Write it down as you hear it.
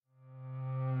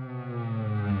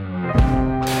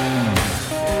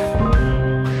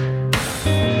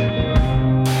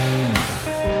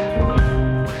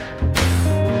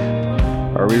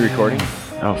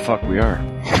Oh, fuck, we are.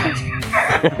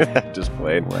 Just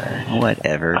played.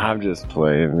 Whatever. I'm just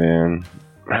playing, man.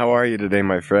 How are you today,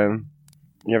 my friend?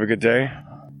 You have a good day?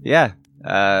 Yeah.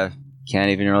 Can't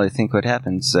even really think what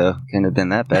happened, so couldn't have been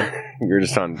that bad. You're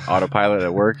just on autopilot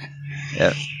at work?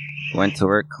 Yep. Went to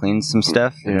work, cleaned some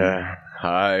stuff. Yeah.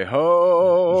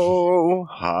 Hi-ho!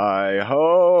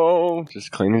 Hi-ho!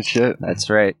 Just cleaning shit. That's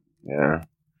right. Yeah.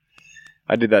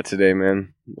 I did that today,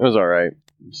 man. It was alright.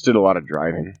 Just did a lot of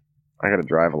driving. I gotta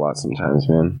drive a lot sometimes,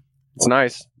 man. It's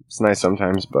nice. It's nice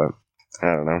sometimes, but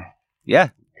I don't know. Yeah.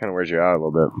 Kind of wears you out a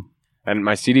little bit. And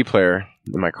my CD player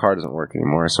in my car doesn't work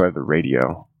anymore, so I have the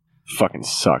radio. Fucking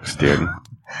sucks, dude.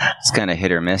 It's kind of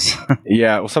hit or miss.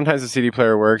 Yeah, well, sometimes the CD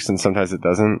player works and sometimes it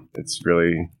doesn't. It's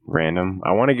really random.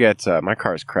 I want to get... my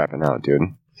car's crapping out,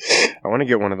 dude. I want to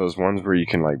get one of those ones where you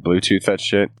can, like, Bluetooth that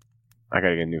shit. I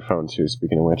gotta get a new phone, too,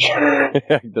 speaking of which.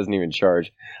 It doesn't even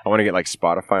charge. I want to get, like,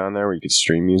 Spotify on there where you could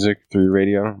stream music through your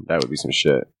radio. That would be some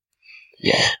shit.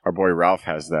 Yeah. Our boy Ralph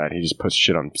has that. He just puts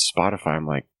shit on Spotify. I'm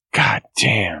like, God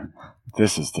damn.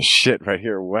 This is the shit right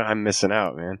here. What I'm missing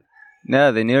out, man.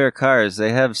 No, the newer cars,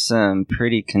 they have some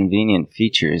pretty convenient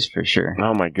features for sure.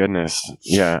 Oh, my goodness.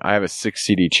 Yeah, I have a 6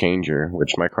 CD changer,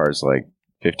 which my car's like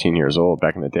 15 years old.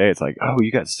 Back in the day, it's like, oh,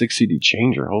 you got 6 CD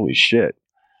changer. Holy shit.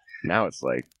 Now it's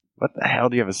like, what the hell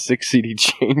do you have a 6 CD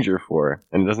changer for?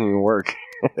 And it doesn't even work.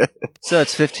 So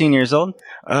it's 15 years old?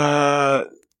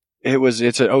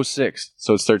 It's an 06,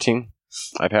 so it's 13.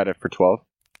 I've had it for 12.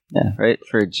 Yeah, right?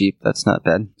 For a Jeep, that's not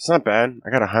bad. It's not bad. I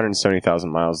got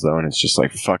 170,000 miles, though, and it's just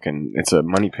like fucking, it's a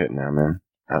money pit now, man.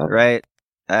 Right.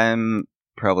 I'm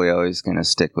probably always going to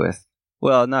stick with,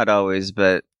 well, not always,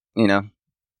 but, you know,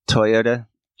 Toyota.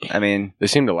 I mean, they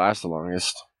seem to last the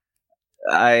longest.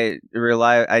 I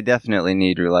definitely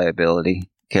need reliability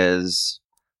because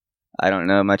I don't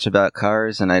know much about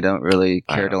cars and I don't really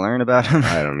care to learn about them.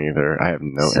 I don't either. I have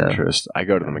no interest. I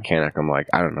go to the mechanic. I'm like,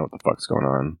 I don't know what the fuck's going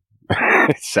on.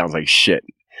 It sounds like shit.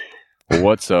 Well,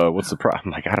 what's the problem?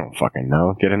 I'm like, I don't fucking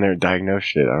know. Get in there and diagnose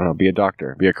shit. I don't know. Be a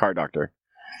doctor. Be a car doctor.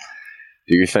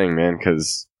 Do your thing, man,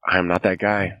 because I'm not that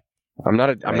guy. I'm not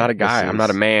a guy. I'm not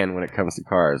a man when it comes to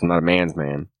cars. I'm not a man's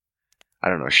man. I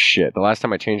don't know shit. The last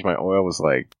time I changed my oil was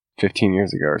like 15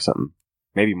 years ago or something.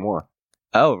 Maybe more.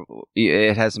 Oh,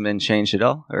 it hasn't been changed at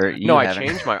all? Or you no, haven't? I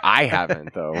changed my... I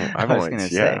haven't, though. I was going to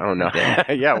say. I don't know.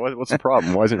 Yeah, what's the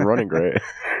problem? Why isn't it running great?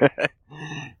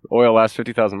 Oil lasts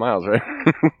 50,000 miles, right?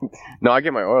 No, I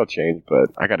get my oil changed, but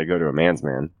I got to go to a man's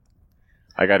man.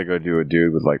 I got to go do a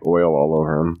dude with, like, oil all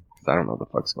over him. I don't know what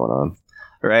the fuck's going on.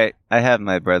 Right. I have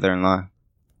my brother-in-law.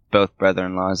 Both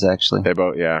brother-in-laws, actually. They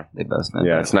both, yeah. They both know.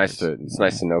 Yeah, it's nice to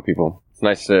know people. It's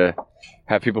nice to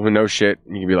have people who know shit.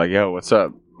 And you can be like, yo, what's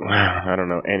up? I don't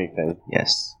know anything.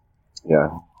 Yes. Yeah.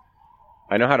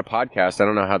 I know how to podcast. I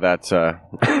don't know how that's... I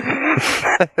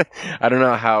don't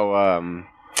know how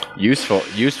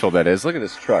useful that is. Look at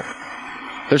this truck.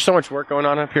 There's so much work going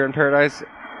on up here in Paradise.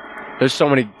 There's so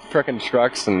many frickin'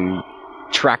 trucks and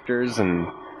tractors and...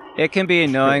 It can be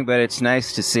annoying, but it's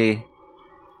nice to see.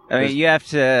 I mean, you have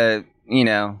to, you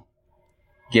know,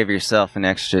 give yourself an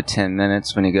extra 10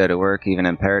 minutes when you go to work, even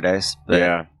in Paradise. But,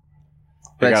 yeah.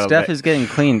 But stuff is getting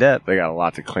cleaned up. They got a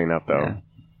lot to clean up, though. Yeah.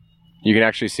 You can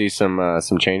actually see some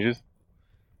changes.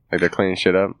 Like they're cleaning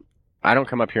shit up. I don't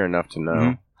come up here enough to know.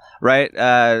 Mm-hmm. Right,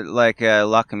 like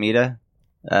La Comida.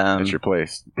 It's your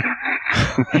place.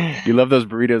 You love those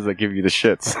burritos that give you the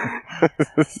shits.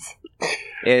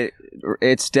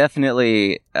 It's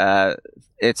definitely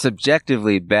it's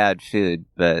objectively bad food,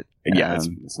 but yeah,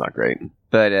 it's not great.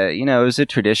 But you know, it was a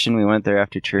tradition. We went there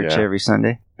after church every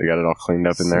Sunday. They got it all cleaned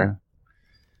up in there.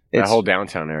 That whole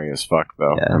downtown area is fucked,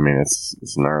 though. Yeah. I mean,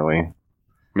 it's gnarly. I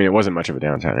mean, it wasn't much of a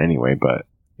downtown anyway, but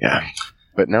yeah.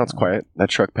 But now it's quiet. That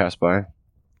truck passed by.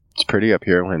 It's pretty up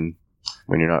here when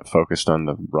you're not focused on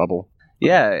the rubble.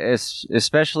 Yeah,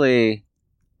 especially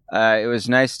it was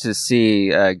nice to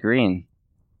see green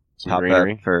pop up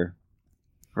for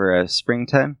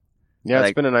springtime. Yeah,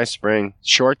 it's been a nice spring.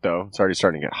 Short, though. It's already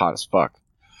starting to get hot as fuck.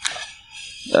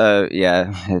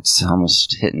 Yeah, it's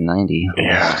almost hitting 90.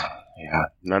 Yeah.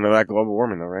 None of that global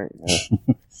warming, though, right? Yeah.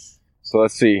 So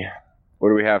let's see. What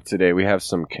do we have today? We have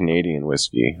some Canadian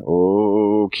whiskey.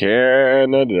 Oh,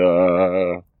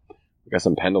 Canada. We got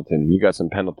some Pendleton. You got some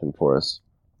Pendleton for us.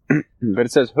 But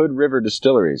it says Hood River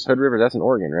Distilleries. Hood River, that's in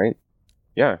Oregon, right?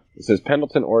 Yeah. It says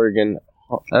Pendleton, Oregon.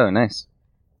 Oh, nice.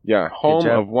 Yeah, home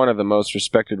of one of the most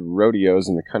respected rodeos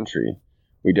in the country.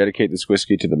 We dedicate this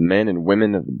whiskey to the men and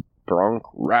women of the bronc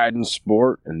riding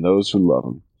sport and those who love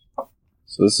them.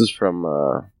 So this is from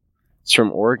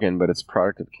Oregon, but it's a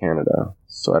product of Canada.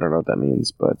 So I don't know what that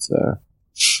means, but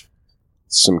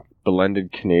some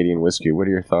blended Canadian whiskey. What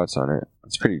are your thoughts on it?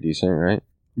 It's pretty decent, right?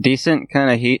 Decent, kind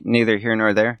of heat, neither here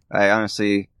nor there. I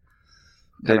honestly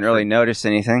didn't really notice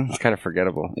anything. It's kind of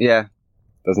forgettable. Yeah.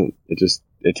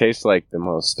 It tastes like the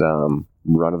most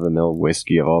run-of-the-mill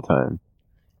whiskey of all time.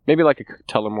 Maybe like a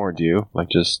Tullamore Dew, like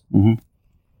just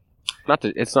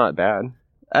it's not bad.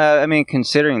 I mean,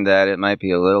 considering that, it might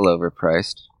be a little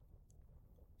overpriced.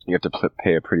 You have to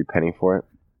pay a pretty penny for it.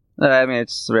 I mean,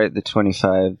 it's right at the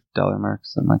 $25 mark,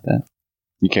 something like that.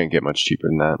 You can't get much cheaper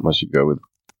than that unless you go with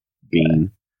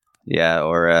Bean. Yeah,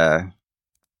 or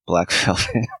Black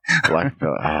Velvet. Black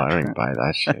Velvet. Oh, I don't even buy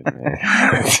that shit, man.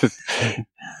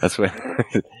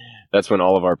 That's when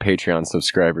all of our Patreon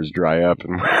subscribers dry up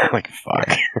and we're like,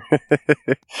 fuck.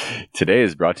 Today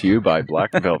is brought to you by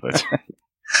Black Velvet.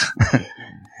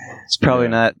 It's probably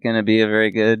not going to be a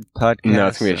very good podcast. No,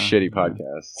 it's going to be a shitty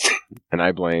podcast. And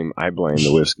I blame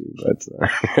the whiskey.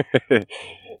 But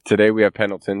today we have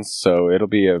Pendleton's, so it'll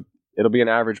be an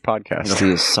average podcast. It'll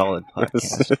be a solid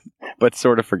podcast. But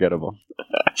sort of forgettable.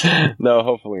 No,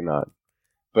 hopefully not.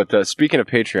 But speaking of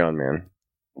Patreon, man,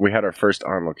 we had our first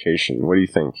on location. What do you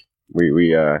think?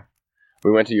 We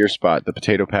went to your spot, the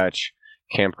Potato Patch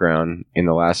Campground in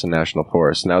the Lassen National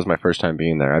Forest, and that was my first time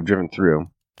being there. I've driven through,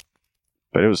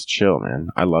 but it was chill, man.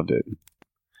 I loved it.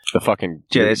 The fucking...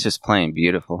 Dude, it's just plain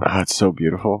beautiful. Oh, it's so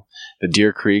beautiful. The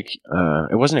Deer Creek,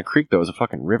 it wasn't a creek, though. It was a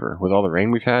fucking river with all the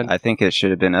rain we've had. I think it should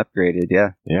have been upgraded,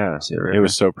 yeah. Yeah, it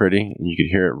was so pretty, and you could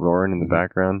hear it roaring in the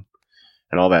background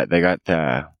and all that. They got,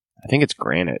 I think it's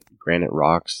granite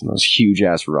rocks, and those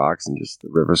huge-ass rocks, and just the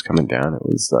rivers coming down. It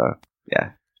was,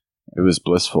 it was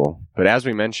blissful. But as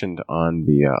we mentioned on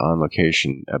the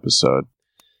on-location episode,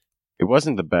 it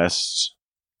wasn't the best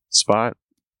spot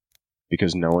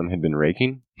because no one had been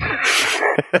raking.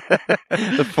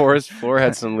 The forest floor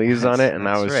had some leaves on it, and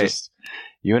I was just...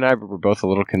 You and I were both a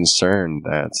little concerned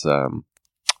that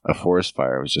a forest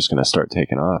fire was just going to start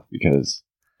taking off because...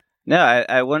 No,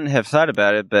 I wouldn't have thought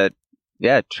about it, but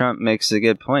yeah, Trump makes a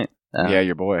good point. Yeah,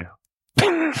 your boy.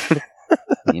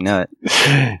 You know it.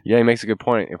 Yeah, he makes a good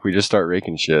point. If we just start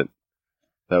raking shit,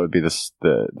 that would be the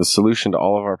solution to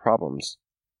all of our problems.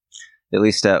 At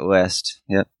least out west,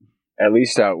 yep. At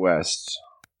least out west,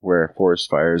 where forest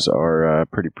fires are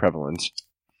pretty prevalent.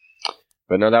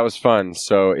 But no, that was fun.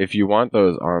 So if you want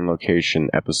those on-location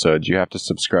episodes, you have to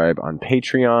subscribe on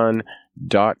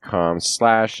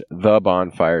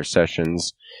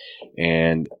patreon.com/thebonfiresessions.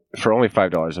 And for only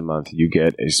 $5 a month, you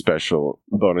get a special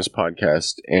bonus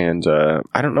podcast. And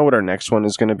I don't know what our next one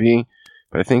is going to be,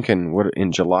 but I think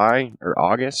in July or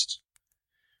August,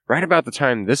 right about the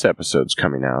time this episode's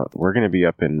coming out, we're going to be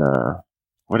up in,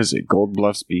 what is it, Gold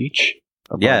Bluffs Beach?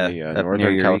 On the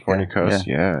Northern California coast.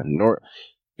 Yeah.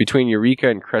 Between Eureka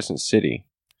and Crescent City.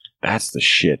 That's the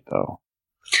shit, though.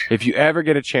 If you ever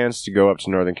get a chance to go up to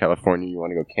Northern California, you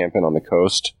want to go camping on the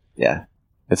coast. Yeah.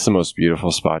 It's the most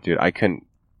beautiful spot, dude.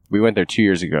 We went there 2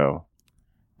 years ago.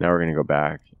 Now we're going to go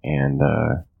back, and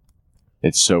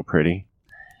it's so pretty.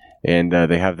 And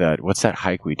they have what's that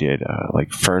hike we did?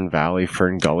 Like Fern Valley,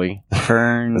 Fern Gully? Is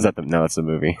that no, that's the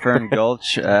movie. Fern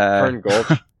Gulch. Fern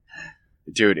Gulch.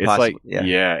 Dude, it's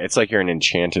it's like you're in an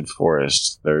enchanted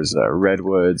forest. There's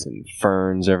redwoods and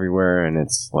ferns everywhere, and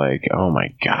it's like, oh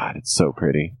my god, it's so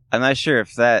pretty. I'm not sure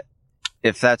if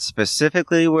that's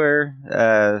specifically where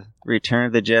Return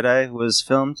of the Jedi was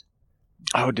filmed.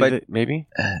 Oh, did it? Maybe?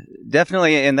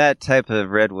 Definitely in that type of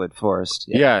redwood forest.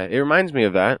 Yeah, it reminds me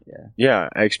of that. Yeah,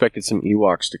 I expected some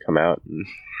Ewoks to come out and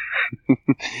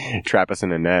trap us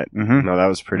in a net. Mm-hmm. No, that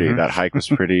was pretty. Mm-hmm. That hike was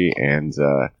pretty, and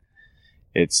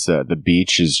it's the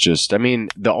beach is just... I mean,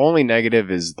 the only negative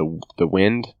is the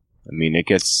wind. I mean, it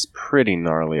gets pretty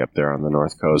gnarly up there on the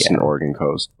North Coast and Oregon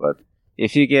coast, but...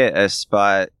 If you get a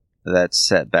spot that's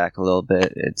set back a little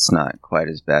bit, it's not quite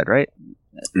as bad, right?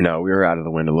 No, we were out of the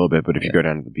wind a little bit, but if you go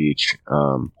down to the beach,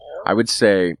 I would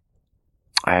say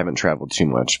I haven't traveled too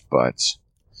much, but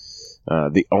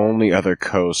the only other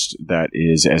coast that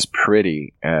is as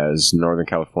pretty as Northern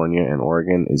California and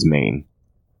Oregon is Maine.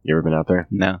 You ever been out there?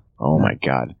 No. Oh my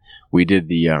god. We did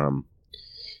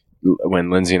when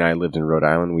Lindsay and I lived in Rhode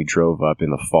Island, we drove up in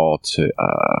the fall to,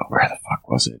 where the fuck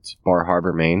was it? Bar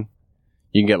Harbor, Maine.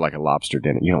 You can get like a lobster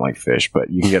dinner. You don't like fish, but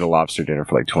you can get a lobster dinner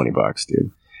for like $20,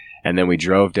 dude. And then we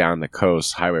drove down the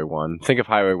coast, Highway 1. Think of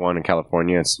Highway 1 in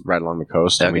California. It's right along the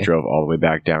coast. Okay. And we drove all the way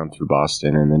back down through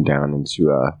Boston and then down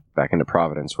into back into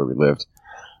Providence where we lived.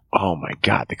 Oh my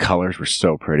god, the colors were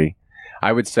so pretty.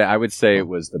 I would say it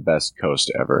was the best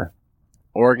coast ever.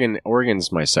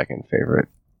 Oregon's my second favorite.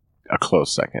 A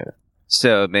close second.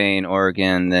 So Maine,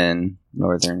 Oregon, then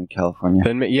Northern California.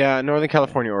 Then Northern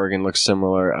California, Oregon looks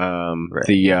similar. Right.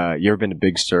 You ever been to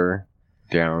Big Sur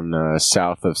down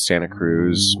south of Santa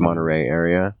Cruz, Monterey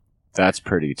area? That's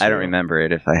pretty too. I don't remember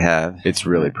it if I have. It's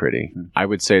really pretty. I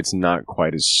would say it's not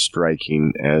quite as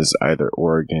striking as either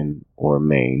Oregon or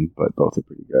Maine, but both are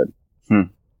pretty good.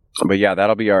 But yeah,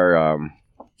 that'll be our,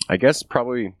 I guess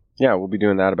probably, we'll be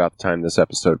doing that about the time this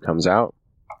episode comes out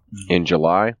in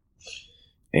July.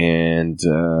 And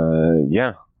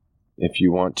if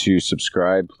you want to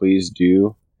subscribe, please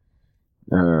do.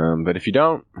 But if you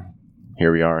don't,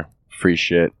 here we are. Free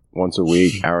shit once a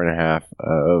week, hour and a half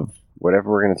of whatever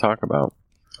we're going to talk about.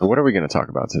 What are we going to talk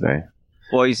about today?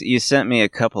 Well, you sent me a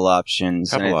couple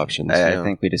options. I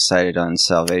think we decided on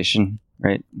salvation,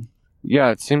 right?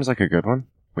 Yeah, it seems like a good one.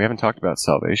 We haven't talked about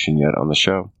salvation yet on the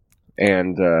show.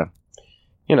 And,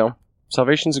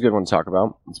 salvation's a good one to talk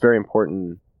about. It's very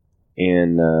important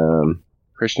in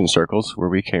Christian circles where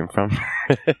we came from.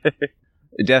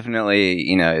 Definitely,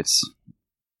 it's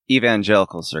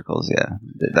evangelical circles, yeah.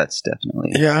 That's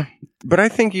definitely... Yeah, but I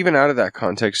think even out of that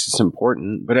context, it's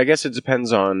important. But I guess it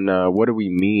depends on what do we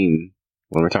mean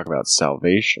when we talk about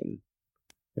salvation.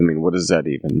 I mean, what does that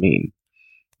even mean?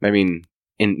 I mean,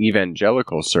 in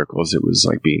evangelical circles, it was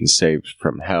like being saved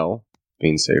from hell,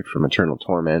 being saved from eternal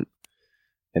torment,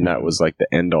 and that was like the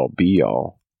end-all,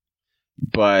 be-all.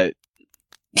 But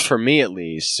for me, at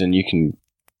least, and you can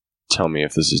tell me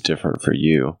if this is different for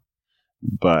you,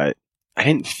 but I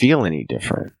didn't feel any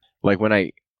different. Like when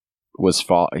I was,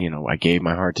 I gave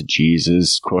my heart to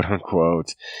Jesus, quote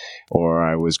unquote, or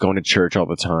I was going to church all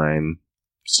the time,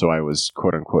 so I was,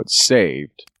 quote unquote,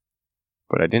 saved.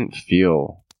 But I didn't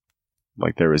feel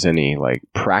like there was any like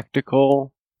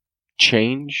practical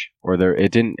change, or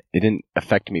it didn't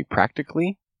affect me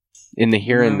practically in the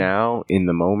here and now, in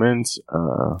the moment.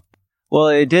 Well,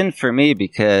 it didn't for me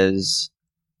because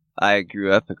I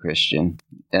grew up a Christian,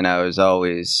 and I was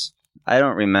always... I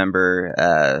don't remember,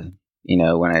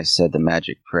 when I said the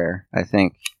magic prayer. I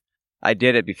think I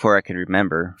did it before I could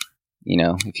remember,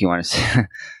 if you want to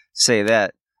say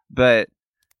that. But,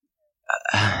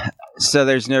 so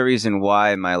there's no reason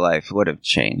why my life would have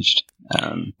changed.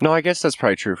 No, I guess that's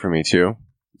probably true for me, too.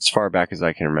 As far back as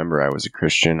I can remember, I was a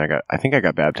Christian. I think I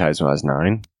got baptized when I was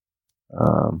 9.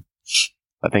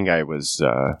 I think I was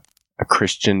a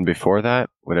Christian before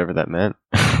that, whatever that meant.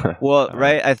 Well,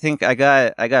 right. I think I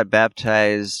got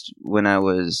baptized when I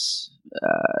was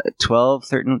 12,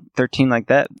 13, like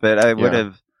that. But I would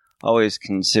have always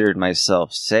considered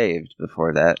myself saved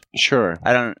before that. Sure.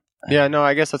 I don't... Yeah, no,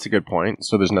 I guess that's a good point.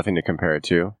 So there's nothing to compare it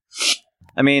to.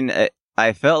 I mean,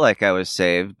 I felt like I was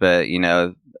saved, but,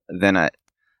 then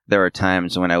there were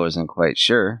times when I wasn't quite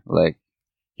sure. Like,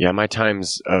 yeah, my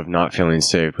times of not feeling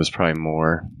saved was probably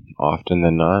more often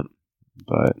than not.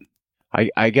 But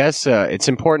I guess it's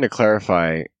important to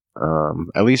clarify,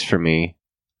 at least for me,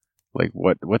 like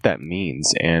what that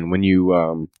means. And when you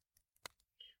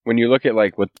look at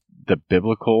like what the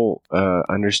biblical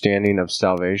understanding of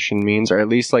salvation means, or at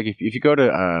least like if you go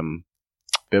to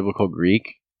biblical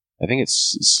Greek, I think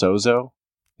it's sozo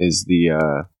is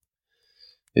the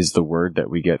word that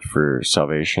we get for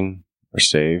salvation or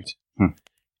saved.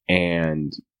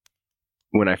 And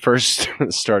when I first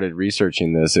started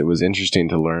researching this, it was interesting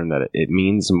to learn that it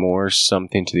means more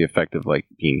something to the effect of like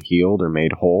being healed or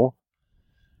made whole.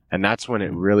 And that's when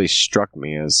it really struck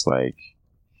me as like,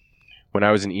 when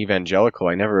I was an evangelical,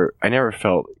 I never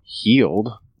felt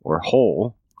healed or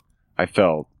whole. I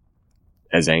felt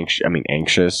as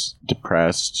anxious,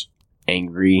 depressed,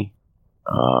 angry,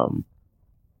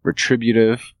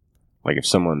 retributive. Like if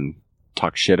someone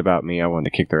talked shit about me, I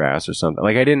wanted to kick their ass or something.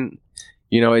 Like I didn't,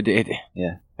 I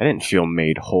didn't feel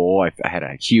made whole. I had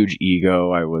a huge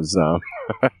ego. I was,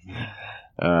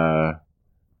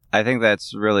 I think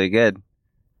that's really good.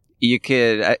 You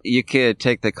could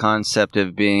take the concept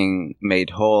of being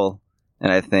made whole,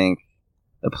 and I think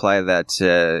apply that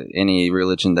to any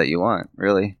religion that you want,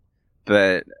 really.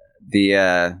 But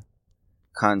the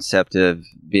concept of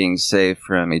being saved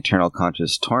from eternal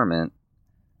conscious torment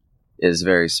is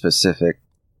very specific.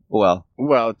 Well,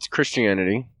 it's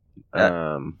Christianity.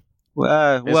 Well,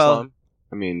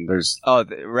 I mean, there's... Oh,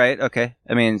 right, okay.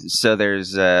 I mean, so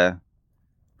there's other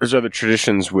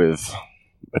traditions with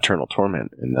eternal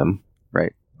torment in them.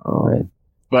 Right. Right.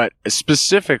 But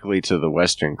specifically to the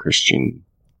Western Christian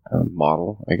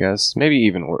model, I guess. Maybe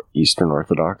even Eastern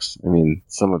Orthodox. I mean,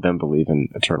 some of them believe in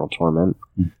eternal torment.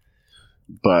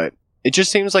 But it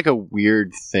just seems like a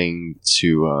weird thing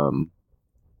to...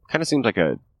 kind of seems like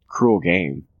a cruel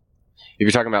game. If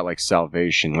you're talking about like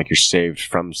salvation, like you're saved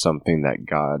from something that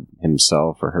God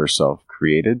himself or herself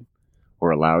created,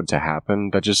 or allowed to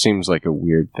happen. That just seems like a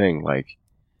weird thing. Like,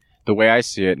 the way I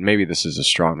see it, maybe this is a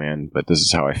straw man, but this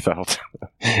is how I felt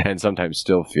and sometimes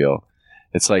still feel.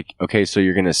 It's like, okay, so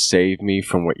you're going to save me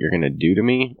from what you're going to do to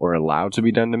me or allow to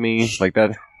be done to me? Like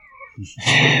that.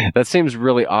 That seems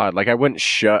really odd. Like, I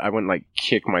wouldn't like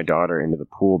kick my daughter into the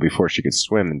pool before she could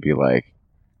swim and be like,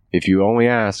 if you only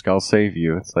ask, I'll save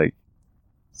you. It's like,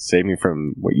 save me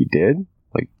from what you did?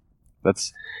 Like,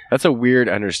 that's a weird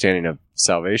understanding of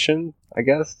salvation, I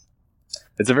guess.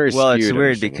 It's a very well, it's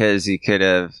weird because you could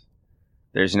have.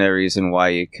 There's no reason why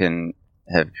you can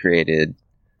have created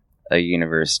a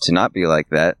universe to not be like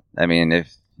that. I mean,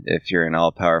 if you're an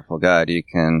all-powerful God, you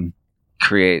can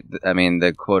create,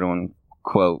 the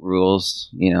quote-unquote rules,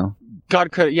 you know?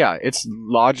 God could, yeah, it's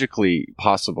logically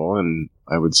possible, and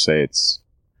I would say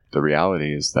the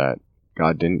reality is that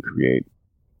God didn't create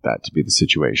that to be the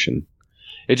situation.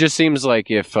 It just seems like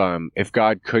if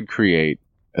God could create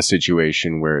a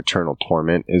situation where eternal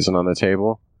torment isn't on the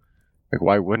table, like,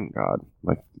 why wouldn't God?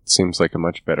 Like, it seems like a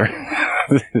much better.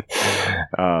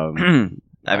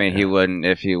 He wouldn't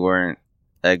if he weren't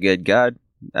a good God.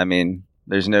 I mean,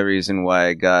 there's no reason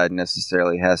why God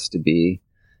necessarily has to be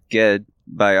good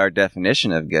by our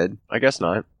definition of good. I guess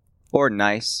not. Or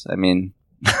nice. I mean,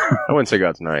 I wouldn't say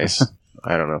God's nice.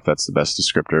 I don't know if that's the best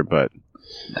descriptor, but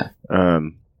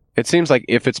it seems like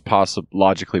if it's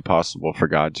logically possible for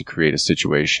God to create a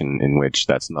situation in which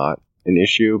that's not an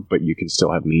issue, but you can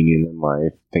still have meaning in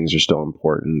life, things are still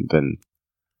important, then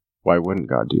why wouldn't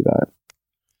God do that?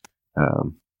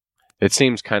 It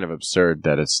seems kind of absurd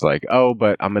that it's like, oh,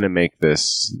 but I'm going to make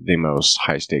this the most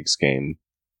high-stakes game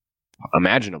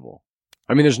imaginable.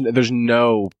 I mean, there's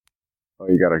no... Oh,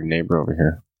 you got a neighbor over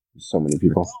here. There's so many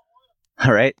people.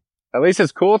 All right. At least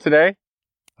it's cool today.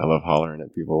 I love hollering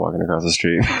at people walking across the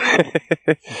street.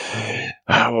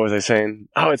 What was I saying?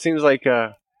 Oh, it seems like...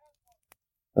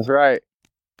 That's right.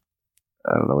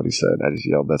 I don't know what he said. I just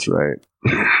yelled, that's right.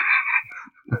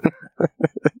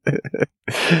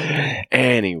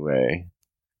 Anyway.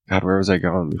 God, where was I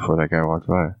going before that guy walked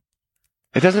by?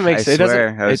 It doesn't make sense.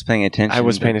 I was paying attention. I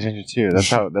was paying attention too.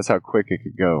 That's how quick it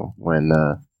could go when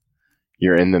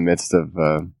you're in the midst of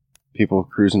people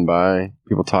cruising by,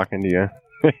 people talking to you.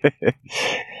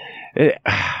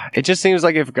 It just seems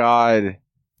like if God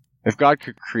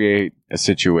could create a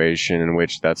situation in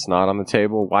which that's not on the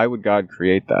table, why would God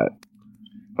create that?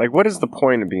 Like, what is the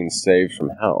point of being saved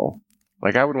from hell?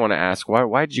 Like, I would want to ask,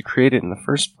 why did you create it in the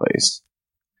first place?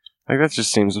 Like, that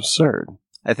just seems absurd.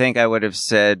 I think I would have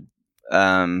said,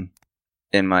 in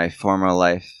my former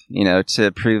life,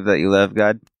 to prove that you love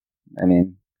God. I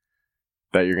mean,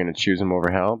 that you're going to choose him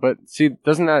over hell. But see,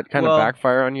 doesn't that kind of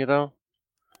backfire on you, though?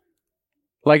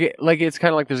 Like it's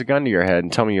kind of like there's a gun to your head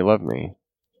and tell me you love me.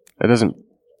 It doesn't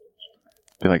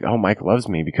be like, oh, Mike loves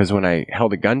me because when I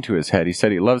held a gun to his head, he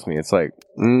said he loves me. It's like,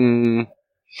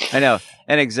 I know,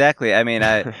 and exactly. I mean,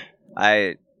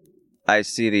 I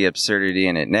see the absurdity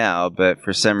in it now, but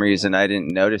for some reason I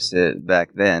didn't notice it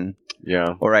back then.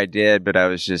 Yeah, or I did, but I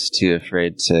was just too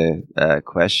afraid to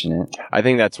question it. I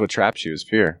think that's what traps you is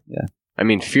fear. Yeah, I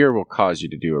mean, fear will cause you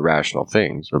to do irrational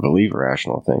things or believe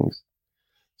irrational things.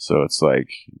 So it's like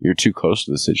you're too close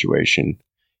to the situation.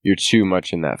 You're too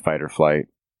much in that fight or flight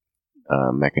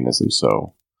mechanism.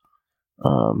 So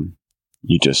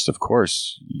you just, of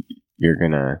course, you're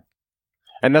gonna,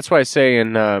 and that's why I say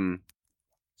in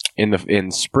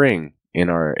spring in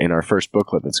our first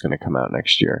booklet that's going to come out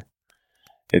next year,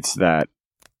 it's that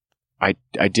I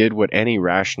did what any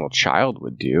rational child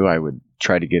would do. I would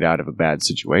try to get out of a bad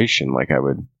situation. Like I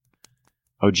would,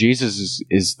 Jesus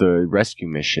is the rescue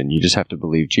mission. You just have to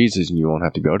believe Jesus and you won't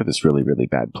have to go to this really, really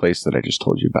bad place that I just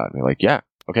told you about. And you're like, yeah,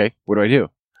 okay, what do I do?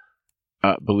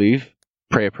 Believe,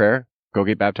 pray a prayer, go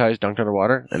get baptized, dunked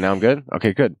underwater, and now I'm good?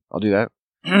 Okay, good. I'll do that.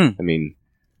 I mean,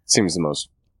 it seems the most...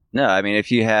 No, I mean, if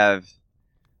you have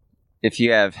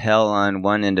hell on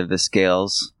one end of the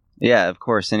scales, yeah, of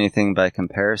course, anything by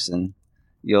comparison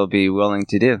you'll be willing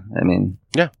to do. I mean,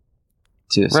 yeah,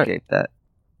 to escape that.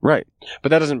 Right. But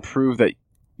that doesn't prove that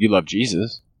you love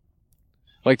Jesus.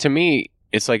 Like, to me,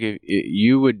 it's like if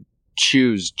you would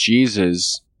choose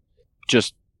Jesus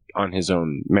just on his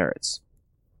own merits.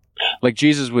 Like,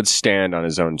 Jesus would stand on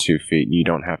his own 2 feet, and you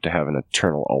don't have to have an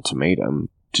eternal ultimatum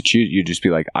to choose. You just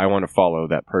be like, I want to follow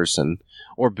that person,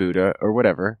 or Buddha, or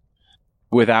whatever,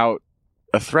 without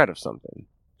a threat of something.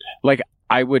 Like,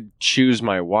 I would choose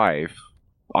my wife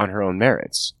on her own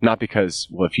merits, not because,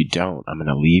 well, if you don't, I'm going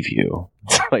to leave you.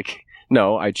 It's like,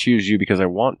 no, I choose you because I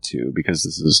want to, because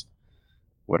this is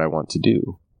what I want to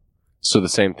do. So the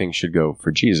same thing should go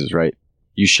for Jesus, right?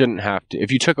 You shouldn't have to,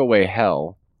 if you took away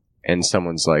hell, and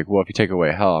someone's like, well, if you take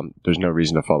away hell, there's no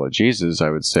reason to follow Jesus, I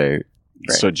would say,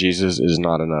 so Jesus is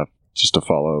not enough just to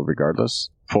follow regardless?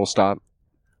 Full stop?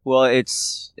 Well, it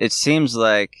seems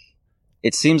like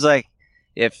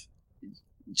if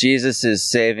Jesus is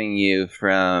saving you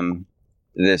from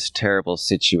this terrible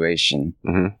situation,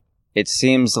 it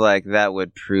seems like that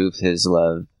would prove his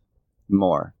love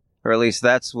more. Or at least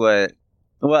that's what...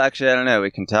 Well, actually, I don't know.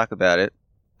 We can talk about it.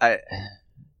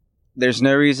 There's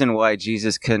no reason why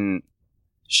Jesus couldn't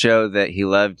show that he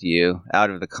loved you out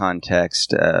of the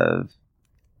context of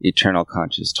eternal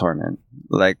conscious torment.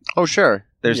 Like, oh, sure.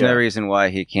 There's no reason why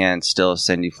he can't still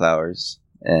send you flowers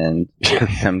and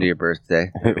come to your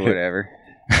birthday or whatever.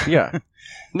 Yeah.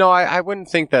 No, I wouldn't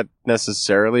think that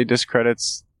necessarily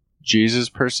discredits Jesus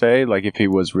per se, like if he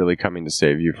was really coming to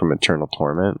save you from eternal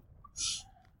torment.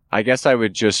 I guess I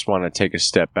would just want to take a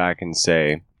step back and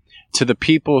say, to the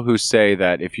people who say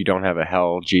that if you don't have a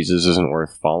hell, Jesus isn't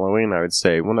worth following, I would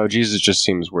say, well, no, Jesus just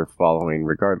seems worth following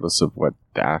regardless of what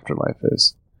the afterlife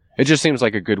is. It just seems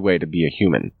like a good way to be a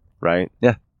human, right?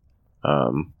 Yeah.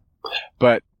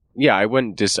 But yeah, I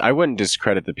wouldn't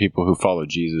discredit the people who follow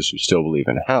Jesus who still believe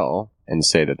in hell and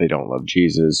say that they don't love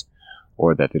Jesus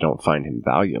or that they don't find him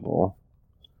valuable.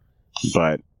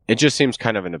 But it just seems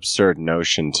kind of an absurd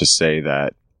notion to say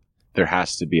that there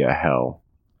has to be a hell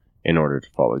in order to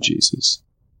follow Jesus.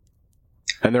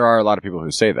 And there are a lot of people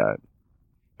who say that.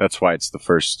 That's why it's the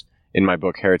first, in my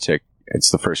book, Heretic,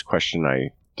 it's the first question I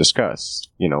discuss.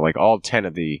 You know, like all 10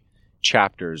 of the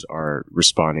chapters are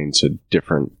responding to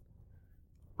different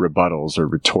rebuttals or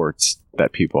retorts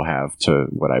that people have to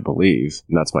what I believe.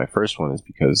 And that's my first one, is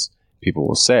because people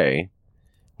will say,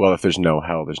 well, if there's no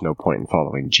hell, there's no point in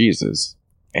following Jesus.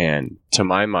 And to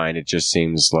my mind, it just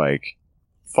seems like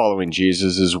following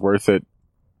Jesus is worth it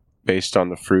based on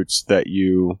the fruits that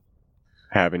you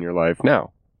have in your life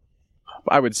now.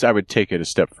 I would take it a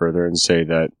step further and say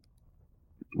that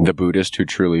the Buddhist who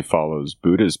truly follows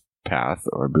Buddha's path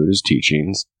or Buddha's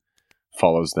teachings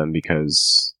follows them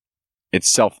because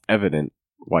it's self-evident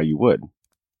why you would.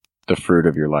 The fruit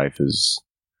of your life is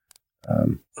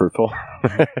fruitful.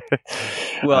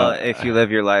 Well, if you live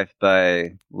your life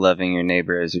by loving your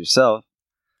neighbor as yourself,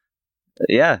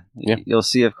 you'll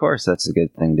see, of course, that's a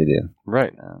good thing to do.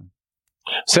 Right.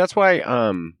 So that's why,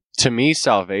 to me,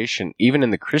 salvation, even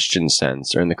in the Christian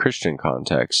sense or in the Christian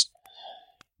context,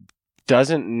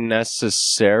 doesn't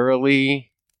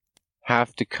necessarily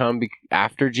have to come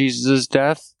after Jesus'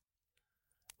 death.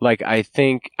 Like, I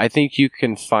think you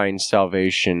can find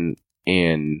salvation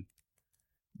in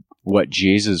what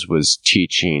Jesus was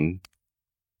teaching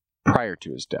prior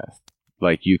to his death.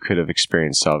 Like, you could have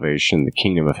experienced salvation, the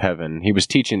kingdom of heaven. He was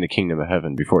teaching the kingdom of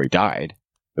heaven before he died.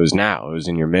 It was now. It was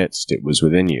in your midst. It was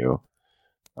within you.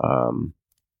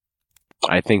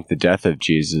 I think the death of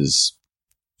Jesus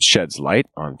sheds light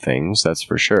on things, that's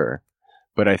for sure.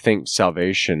 But I think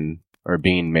salvation, or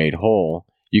being made whole,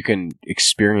 you can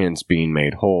experience being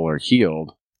made whole or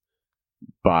healed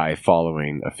by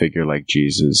following a figure like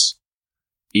Jesus,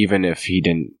 even if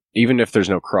there's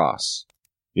no cross.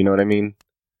 You know what I mean?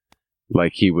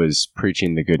 Like, he was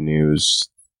preaching the good news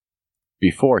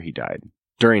before he died,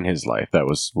 during his life. That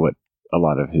was what a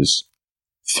lot of his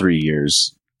 3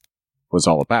 years was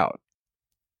all about.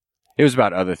 It was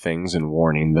about other things and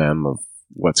warning them of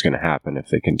what's going to happen if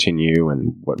they continue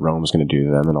and what Rome's going to do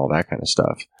to them and all that kind of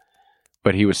stuff.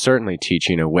 But he was certainly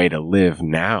teaching a way to live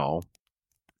now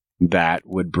that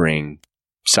would bring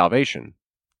salvation,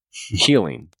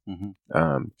 healing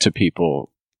to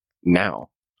people now,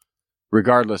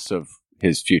 regardless of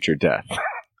his future death.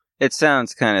 It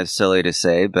sounds kind of silly to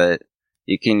say, but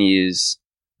you can use,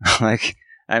 like,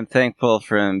 I'm thankful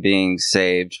from being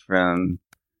saved from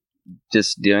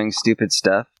just doing stupid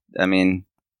stuff. I mean,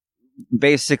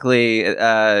 basically,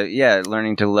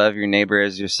 learning to love your neighbor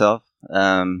as yourself,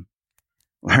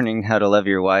 learning how to love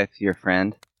your wife, your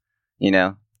friend. You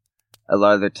know, a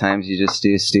lot of the times you just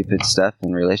do stupid stuff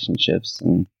in relationships.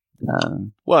 And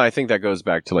well, I think that goes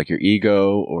back to like your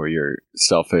ego or your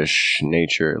selfish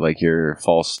nature, like your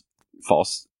false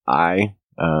I.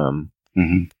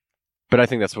 But I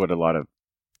think that's what a lot of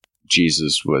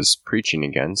Jesus was preaching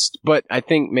against. But I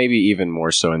think maybe even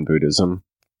more so in Buddhism.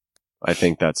 I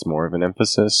think that's more of an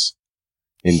emphasis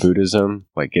in Buddhism,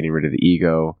 like getting rid of the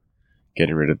ego,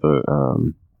 getting rid of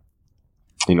the,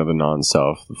 the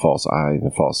non-self, the false I,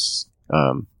 the false...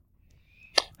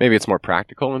 maybe it's more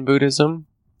practical in Buddhism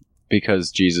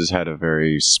because Jesus had a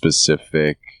very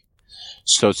specific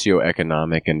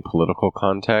socioeconomic and political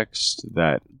context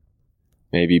that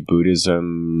maybe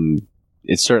Buddhism,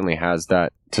 it certainly has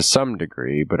that to some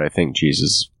degree, but I think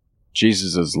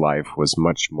Jesus's life was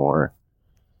much more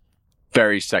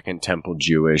very Second Temple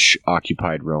Jewish,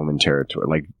 occupied Roman territory.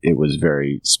 Like, it was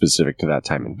very specific to that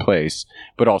time and place,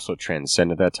 but also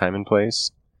transcended that time and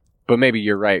place. But maybe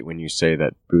you're right when you say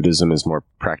that Buddhism is more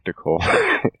practical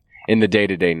in the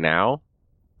day-to-day now.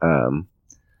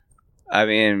 I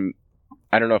mean,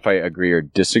 I don't know if I agree or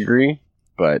disagree,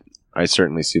 but I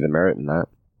certainly see the merit in that.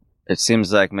 It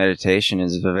seems like meditation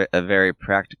is a very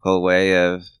practical way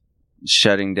of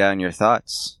shutting down your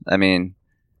thoughts. I mean,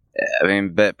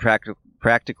 but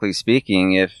practically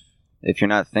speaking, if you're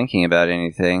not thinking about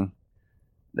anything,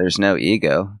 there's no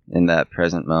ego in that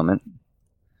present moment.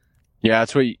 Yeah,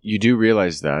 that's what you do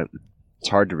realize that. It's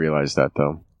hard to realize that,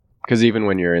 though. Because even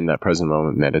when you're in that present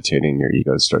moment meditating, your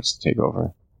ego starts to take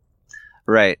over.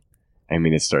 Right. I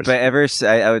mean, it starts... But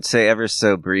I would say ever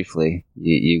so briefly,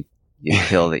 you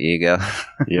kill the ego.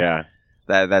 Yeah.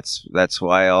 That's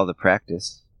why all the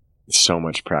practice. So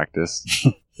much practice.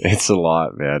 It's a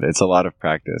lot, man. It's a lot of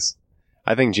practice.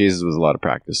 I think Jesus was a lot of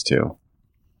practice, too.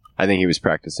 I think he was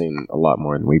practicing a lot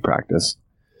more than we practice.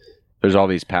 There's all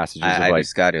these passages of, like... I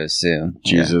just got to assume.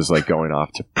 Jesus, like, going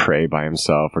off to pray by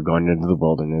himself, or going into the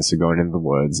wilderness, or going into the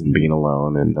woods and being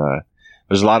alone. And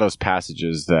there's a lot of those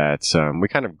passages that we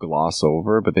kind of gloss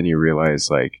over, but then you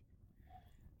realize, like,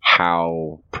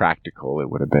 how practical it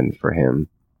would have been for him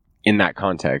in that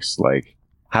context. Like,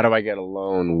 how do I get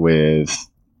alone with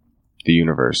the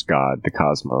universe, God, the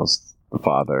cosmos, the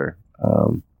Father,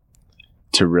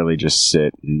 to really just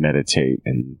sit and meditate?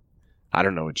 And I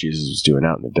don't know what Jesus was doing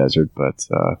out in the desert, but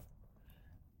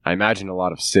I imagine a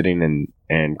lot of sitting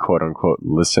and quote unquote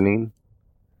listening.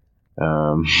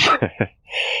 I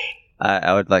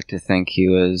would like to think he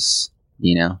was,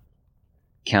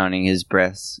 counting his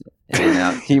breaths in and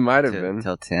out. He might have been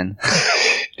till 10. Do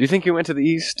you think he went to the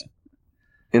East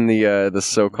in the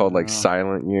so-called like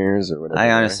silent years or whatever?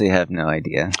 I honestly have no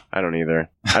idea. I don't either.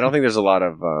 I don't think there's a lot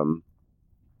of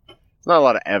not a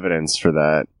lot of evidence for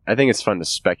that. I think it's fun to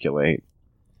speculate,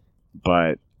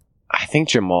 but I think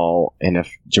Jamal, and if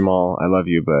Jamal, I love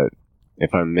you, but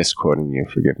if I'm misquoting you,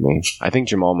 forgive me. I think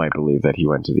Jamal might believe that he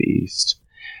went to the East,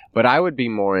 but I would be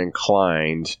more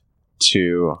inclined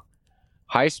to.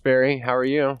 Hi, Sperry. How are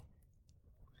you?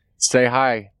 Say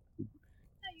hi. You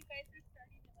guys are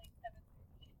starting at like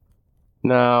 7:30.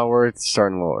 No, we're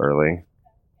starting a little early.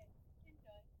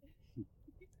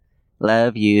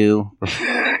 Love you.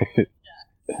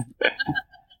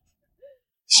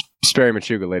 Sperry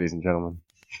Machuga, ladies and gentlemen.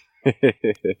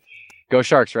 Go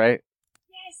Sharks, right?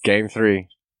 Yes. Game 3.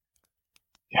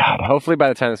 God, hopefully by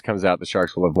the time this comes out, the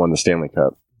Sharks will have won the Stanley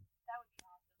Cup.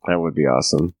 That would be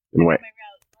awesome. And wait,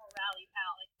 Rally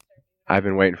pal, like, I've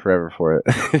been waiting forever for it.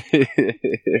 like what,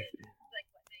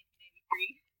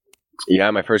 1983? Yeah,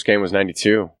 my first game was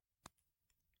 92.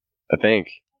 I think. I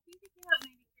think it came out in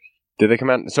 93. Did they come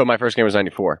out? So my first game was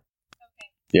 94. Okay.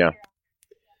 Yeah.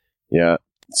 Yeah.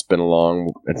 It's been a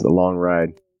long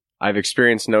ride. I've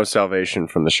experienced no salvation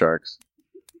from the Sharks.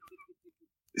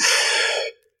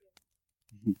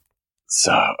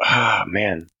 So,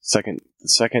 man, second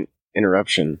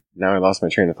interruption. Now I lost my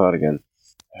train of thought again.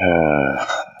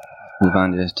 Move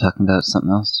on to talking about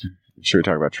something else. Should we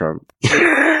talk about Trump?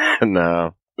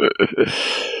 No.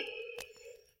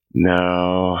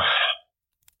 No.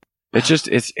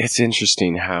 It's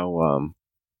interesting how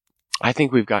I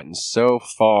think we've gotten so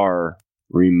far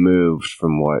removed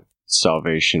from what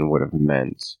salvation would have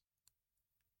meant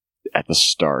at the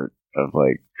start of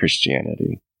like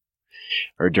Christianity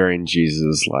or during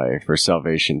Jesus' life or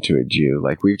salvation to a Jew.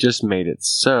 Like we've just made it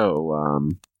so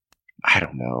I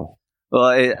don't know. Well,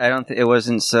 I don't think it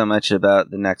wasn't so much about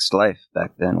the next life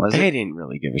back then, was it? They didn't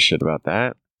really give a shit about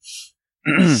that.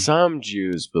 Some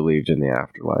Jews believed in the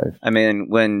afterlife. I mean,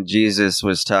 when Jesus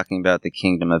was talking about the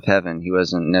kingdom of heaven, he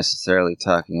wasn't necessarily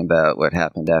talking about what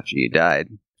happened after you died.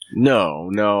 No,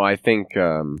 I think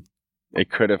it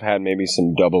could have had maybe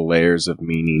some double layers of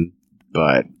meaning,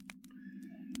 but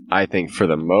I think for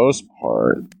the most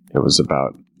part, it was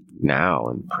about now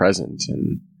and present,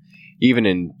 and even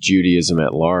in Judaism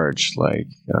at large, like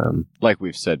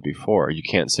we've said before, you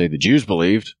can't say the Jews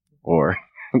believed, or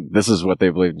this is what they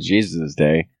believed in Jesus'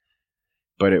 day,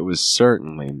 but it was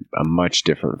certainly a much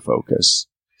different focus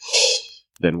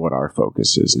than what our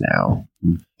focus is now.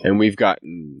 And we've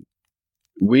gotten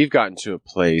to a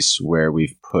place where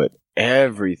we've put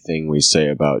everything we say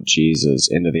about Jesus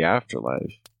into the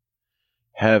afterlife.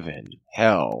 Heaven,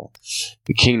 hell,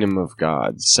 the kingdom of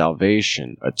God,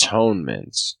 salvation,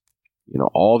 atonement,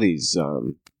 all these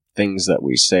things that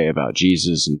we say about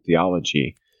Jesus and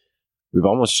theology. We've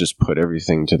almost just put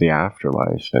everything to the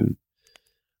afterlife. And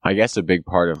I guess a big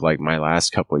part of like my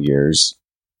last couple of years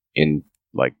in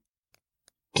like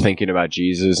thinking about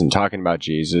Jesus and talking about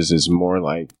Jesus is more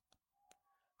like,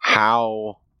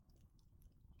 how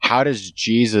does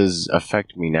Jesus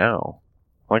affect me now?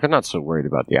 Like, I'm not so worried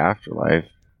about the afterlife.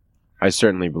 I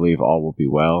certainly believe all will be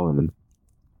well, and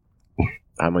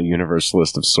I'm a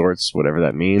universalist of sorts, whatever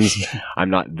that means. I'm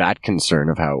not that concerned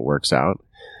of how it works out,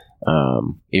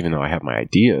 even though I have my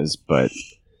ideas, but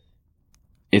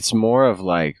it's more of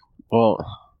like, well,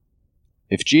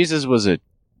 if Jesus was a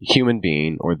human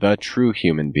being, or the true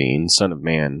human being, Son of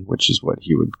Man, which is what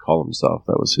he would call himself,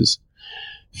 that was his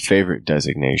favorite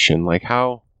designation, like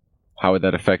how would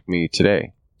that affect me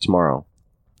today, tomorrow,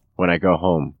 when I go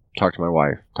home, talk to my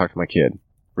wife, talk to my kid,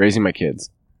 raising my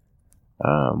kids,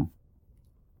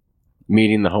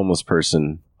 meeting the homeless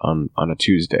person on a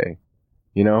Tuesday,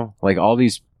 you know, like all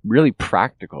these really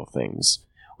practical things.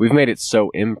 We've made it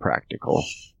so impractical,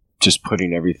 just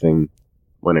putting everything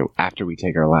after we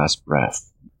take our last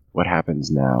breath. What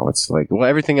happens now? It's like, well,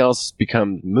 everything else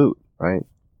becomes moot, right?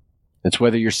 It's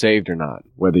whether you're saved or not,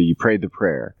 whether you prayed the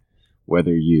prayer,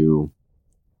 whether you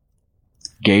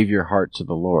gave your heart to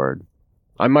the Lord.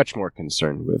 I'm much more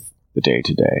concerned with the day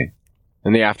to day.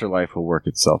 And the afterlife will work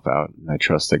itself out. And I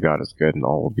trust that God is good and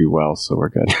all will be well, so we're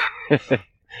good.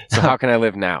 So how can I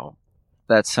live now?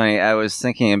 That's funny. I was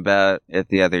thinking about it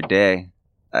the other day.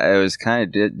 It was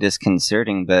kind of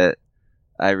disconcerting, but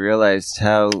I realized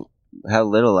how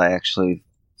little I actually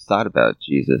thought about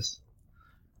Jesus.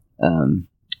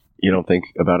 You don't think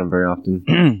about him very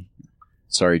often?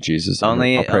 Sorry, Jesus.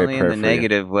 Only I'll pray a in prayer the for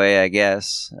negative way, I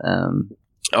guess.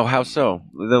 Oh, how so?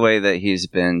 The way that he's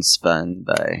been spun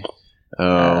by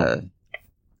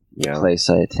yeah. place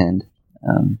I attend.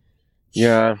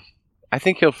 Yeah. I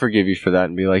think he'll forgive you for that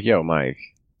and be like, yo, Mike,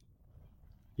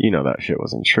 you know that shit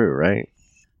wasn't true, right?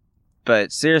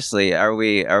 But seriously, are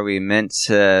we meant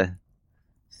to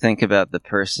think about the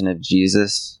person of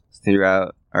Jesus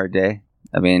throughout our day?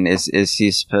 I mean, is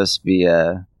he supposed to be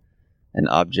an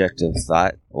object of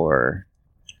thought, or?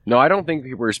 No, I don't think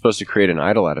we're supposed to create an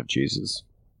idol out of Jesus.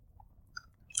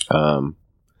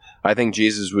 I think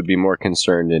Jesus would be more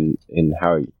concerned in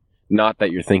how, not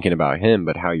that you're thinking about him,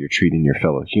 but how you're treating your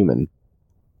fellow human,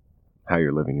 how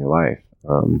you're living your life.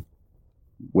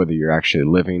 Whether you're actually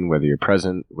living, whether you're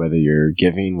present, whether you're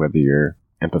giving, whether you're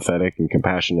empathetic and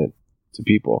compassionate to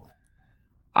people.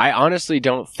 I honestly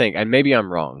don't think, and maybe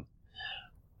I'm wrong,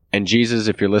 and Jesus,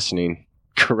 if you're listening,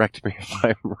 correct me if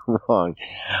I'm wrong,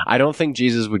 I don't think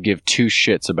Jesus would give two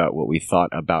shits about what we thought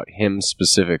about him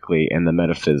specifically and the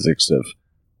metaphysics of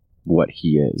what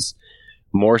he is,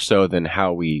 more so than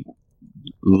how we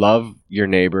love your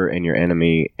neighbor and your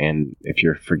enemy, and if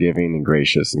you're forgiving and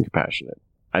gracious and compassionate.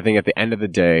 I think at the end of the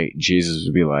day, Jesus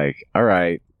would be like, all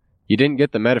right, you didn't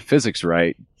get the metaphysics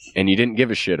right, and you didn't give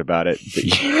a shit about it,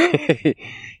 but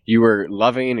you were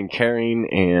loving and caring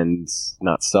and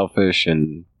not selfish,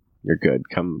 and you're good.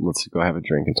 Come, let's go have a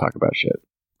drink and talk about shit.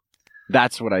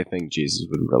 That's what I think Jesus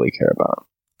would really care about.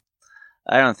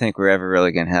 I don't think we're ever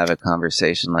really going to have a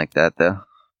conversation like that, though.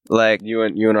 Like you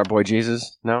and our boy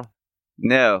Jesus? No?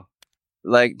 No.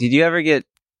 Like, did you ever get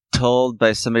told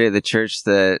by somebody at the church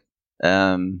that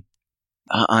on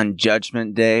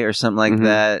Judgment Day or something like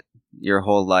that, your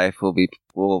whole life will be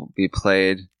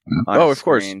played on a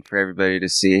screen for everybody to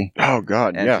see? Oh,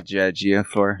 God, and to judge you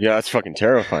for? Yeah, that's fucking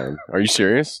terrifying. Are you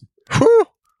serious? Whew!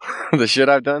 The shit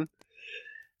I've done?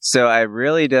 So I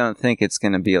really don't think it's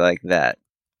going to be like that.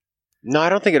 No, I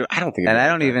don't think it. And I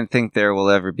don't even think there will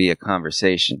ever be a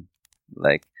conversation.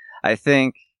 Like, I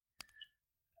think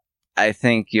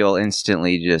you'll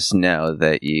instantly just know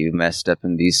that you messed up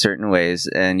in these certain ways,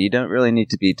 and you don't really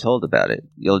need to be told about it.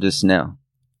 You'll just know.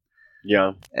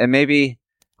 Yeah. And maybe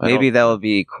that will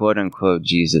be quote unquote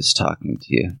Jesus talking to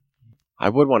you. I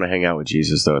would want to hang out with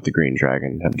Jesus though at the Green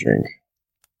Dragon and have a drink.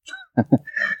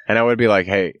 And I would be like,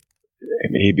 hey,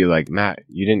 he'd be like, Matt,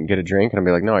 you didn't get a drink? And I'd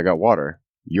be like, no, I got water.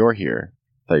 You're here.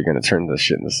 Thought you're going to turn this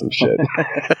shit into some shit.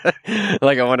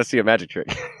 Like, I want to see a magic trick.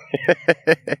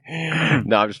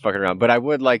 No, I'm just fucking around. But I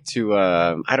would like to,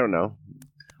 I don't know.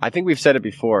 I think we've said it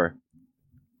before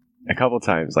a couple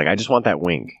times. Like, I just want that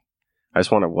wink. I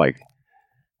just want to, like,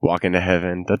 walk into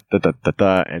heaven,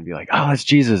 and be like, oh, that's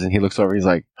Jesus. And he looks over, he's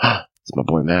like, ah, it's my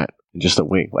boy Matt. And just a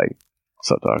wink, like,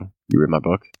 what's up, dog? You read my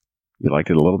book? You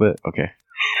liked it a little bit? Okay.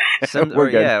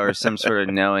 Or some sort of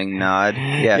knowing nod.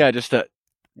 Yeah. Yeah, just a...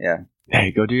 Yeah.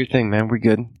 Hey, go do your thing, man. We're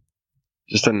good.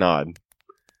 Just a nod.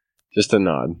 Just a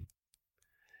nod.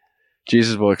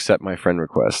 Jesus will accept my friend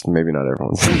request. Maybe not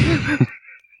everyone's.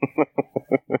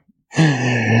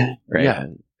 Right. Yeah.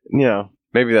 You know,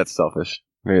 maybe that's selfish.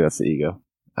 Maybe that's the ego.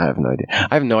 I have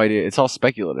no idea. It's all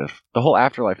speculative. The whole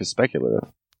afterlife is speculative.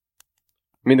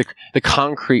 I mean, the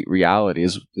concrete reality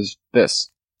is this.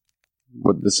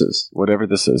 What this is, whatever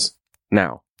this is,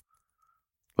 now.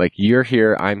 Like, you're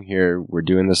here, I'm here, we're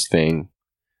doing this thing.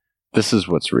 This is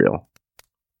what's real.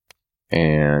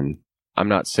 And I'm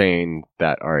not saying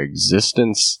that our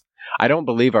existence, I don't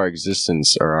believe our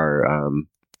existence or our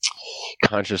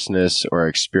consciousness or our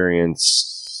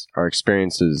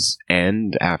experiences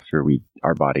end after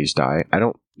our bodies die. I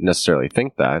don't necessarily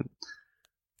think that.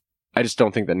 I just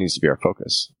don't think that needs to be our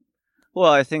focus.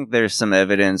 Well, I think there's some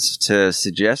evidence to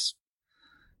suggest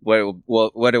what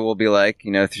it will be like,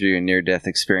 through your near-death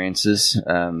experiences.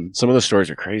 Some of the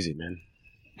stories are crazy, man.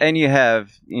 And you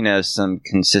have, some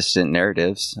consistent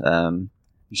narratives.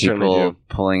 People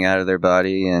pulling out of their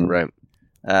body and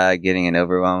getting an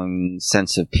overwhelming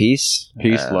sense of peace.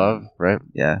 Love, right?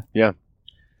 Yeah. Yeah.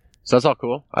 So that's all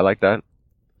cool. I like that.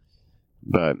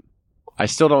 But I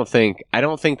don't think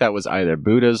that was either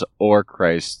Buddha's or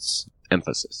Christ's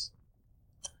emphasis.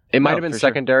 It might have been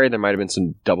secondary. Sure. There might have been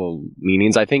some double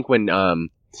meanings. I think when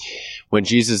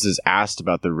Jesus is asked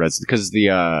about because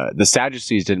the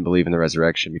Sadducees didn't believe in the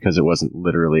resurrection because it wasn't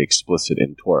literally explicit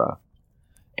in Torah,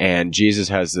 and Jesus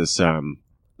has this,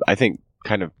 I think,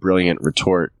 kind of brilliant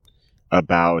retort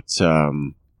about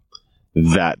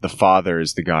that the Father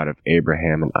is the God of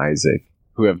Abraham and Isaac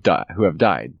who have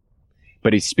died,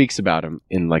 but he speaks about them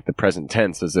in like the present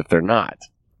tense as if they're not.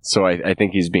 So I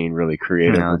think he's being really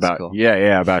creative about cool.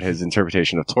 about his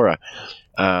interpretation of Torah,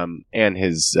 and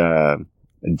his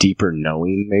deeper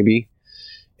knowing maybe.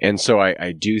 And so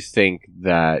I do think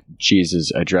that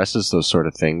Jesus addresses those sort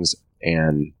of things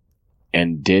and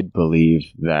did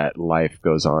believe that life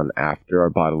goes on after our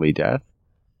bodily death.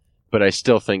 But I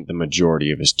still think the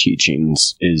majority of his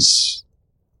teachings is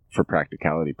for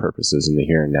practicality purposes in the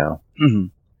here and now. Mm-hmm.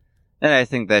 And I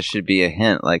think that should be a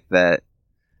hint like that.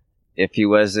 If he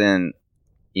wasn't,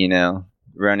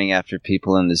 running after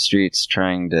people in the streets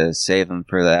trying to save them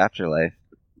for the afterlife,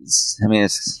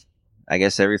 I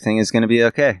guess everything is going to be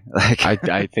okay.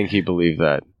 I think he believed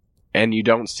that. And you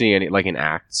don't see any, like in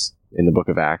Acts, in the book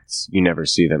of Acts, you never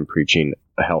see them preaching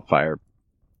a hellfire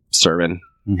sermon.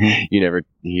 Mm-hmm. You never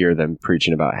hear them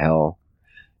preaching about hell.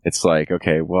 It's like,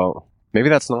 okay, well, maybe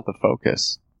that's not the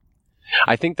focus.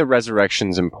 I think the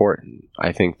resurrection's important.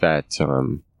 I think that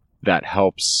that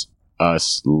helps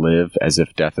us live as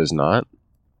if death is not.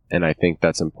 And I think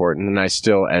that's important. And I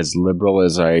still, as liberal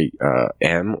as I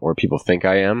am, or people think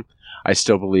I am, I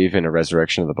still believe in a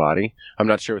resurrection of the body. I'm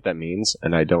not sure what that means,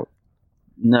 and I don't.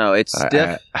 No, it's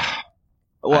I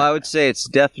would say it's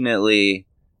definitely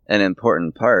an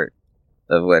important part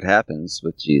of what happens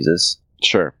with Jesus.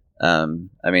 Sure.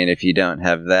 If you don't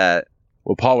have that,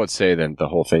 well, Paul would say then the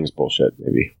whole thing's bullshit,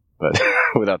 maybe. But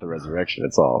without the resurrection,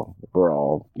 we're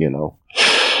all,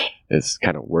 it's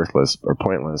kind of worthless or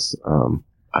pointless.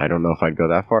 I don't know if I'd go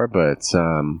that far, but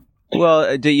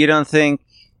well, you don't think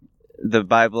the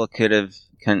Bible couldn't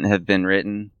have been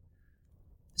written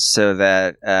so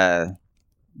that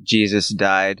Jesus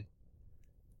died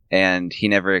and he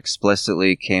never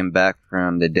explicitly came back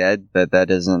from the dead, but that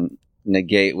doesn't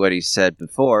negate what he said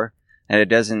before, and it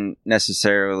doesn't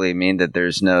necessarily mean that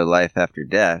there's no life after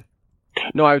death.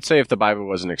 No, I would say if the Bible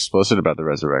wasn't explicit about the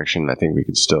resurrection, I think we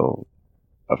could still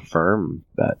affirm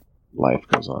that life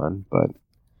goes on, but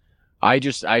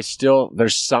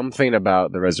there's something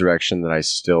about the resurrection that I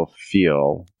still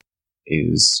feel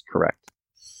is correct.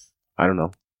 I don't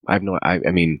know. I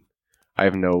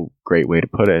have no great way to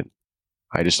put it.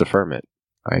 I just affirm it.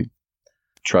 I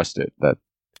trust it that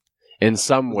in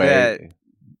some way.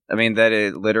 That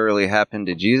it literally happened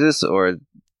to Jesus, or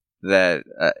that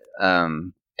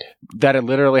that it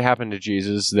literally happened to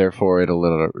Jesus, therefore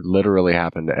it'll literally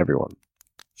happen to everyone.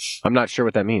 I'm not sure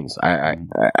what that means. I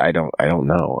don't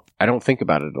know. I don't think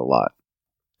about it a lot.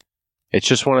 It's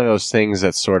just one of those things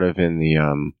that's sort of in the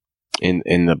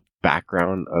in the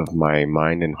background of my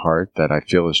mind and heart that I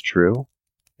feel is true,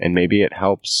 and maybe it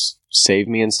helps save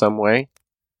me in some way.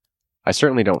 I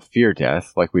certainly don't fear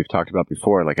death, like we've talked about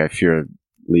before. Like I fear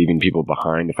leaving people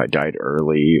behind if I died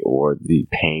early, or the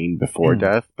pain before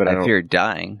death. But I fear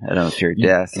dying. I don't fear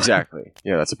death. Exactly.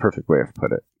 Yeah, that's a perfect way of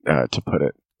to put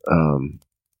it.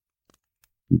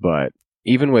 But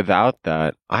even without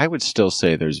that, I would still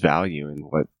say there's value in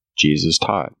what Jesus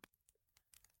taught.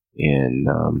 And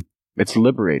it's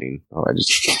liberating. Oh, I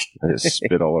just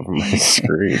spit all over my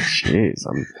screen. Jeez,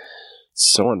 I'm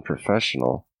so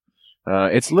unprofessional.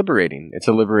 It's liberating. It's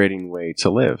a liberating way to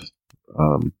live.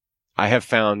 I have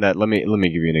found that. Let me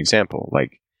give you an example.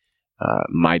 Like,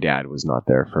 my dad was not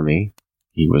there for me.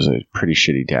 He was a pretty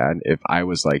shitty dad. If I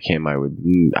was like him, I would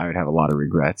have a lot of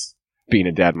regrets. being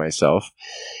a dad myself.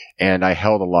 And I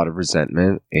held a lot of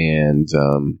resentment and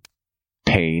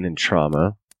pain and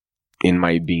trauma in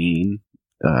my being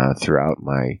throughout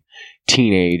my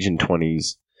teenage and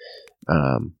 20s.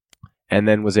 And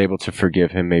then was able to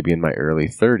forgive him maybe in my early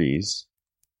 30s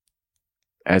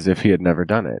as if he had never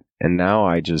done it. And now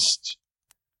I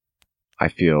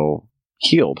feel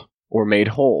healed or made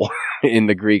whole in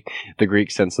the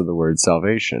Greek sense of the word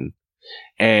salvation.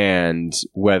 And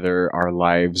whether our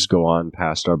lives go on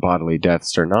past our bodily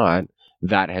deaths or not,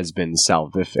 that has been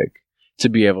salvific. To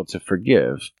be able to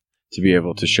forgive, to be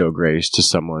able to show grace to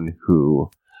someone who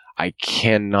I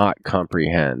cannot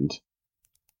comprehend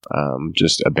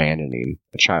just abandoning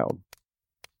a child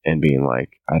and being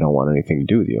like, I don't want anything to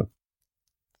do with you.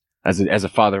 As a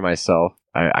father myself,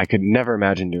 I could never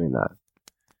imagine doing that.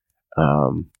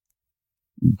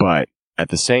 But at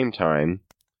the same time,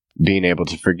 being able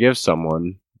to forgive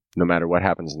someone, no matter what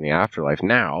happens in the afterlife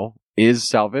now, is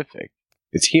salvific.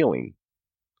 It's healing.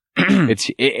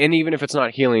 And even if it's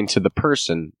not healing to the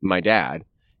person, my dad,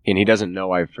 and he doesn't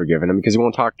know I've forgiven him because he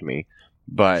won't talk to me,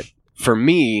 but for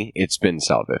me, it's been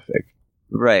salvific.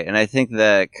 Right, and I think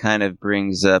that kind of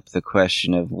brings up the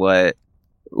question of what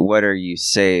are you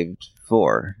saved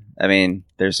for? I mean,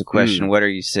 there's a question, what are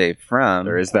you saved from?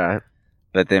 There is that.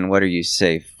 But then what are you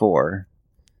saved for?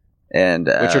 And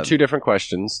which are two different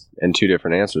questions and two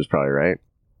different answers, probably, right?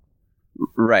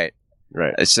 Right.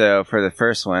 Right. So for the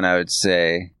first one, I would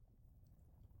say,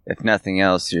 if nothing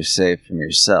else, you're saved from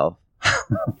yourself.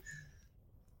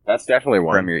 That's definitely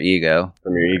one. From your ego.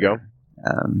 From your ego.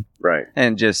 Right.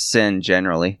 And just sin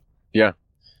generally. Yeah.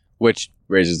 Which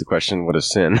raises the question, what is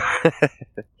sin?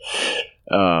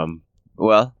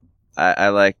 Well, I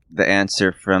like the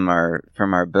answer from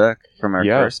our book, from our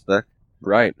first book.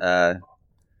 Right.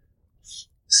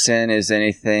 Sin is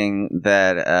anything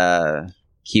that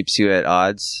keeps you at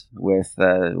odds with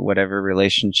whatever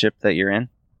relationship that you're in.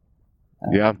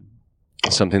 Yeah.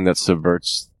 Something that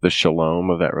subverts the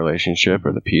shalom of that relationship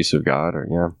or the peace of God,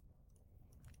 or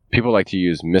people like to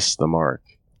use miss the mark,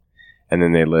 and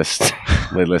then they list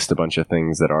a bunch of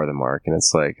things that are the mark, and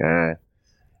it's like,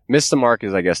 miss the mark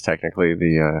is, I guess, technically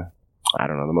the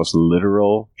the most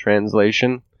literal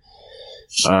translation.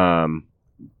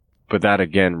 But that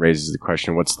again raises the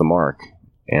question, what's the mark?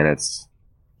 And it's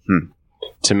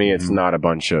to me, it's not a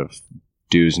bunch of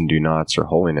do's and do nots or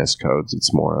holiness codes.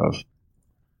 It's more of,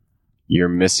 you're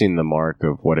missing the mark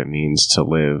of what it means to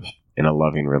live in a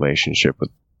loving relationship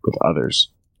with others.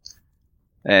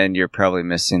 And you're probably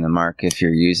missing the mark if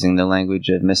you're using the language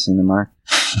of missing the mark.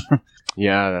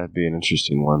 Yeah, that'd be an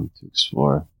interesting one to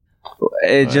explore.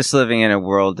 Just living in a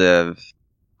world of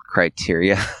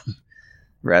criteria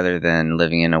rather than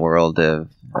living in a world of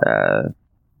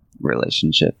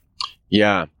relationship.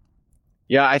 Yeah.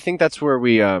 Yeah, I think that's where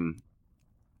we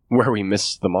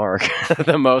miss the mark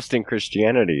the most in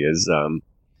Christianity is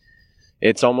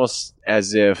it's almost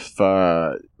as if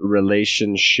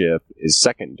relationship is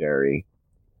secondary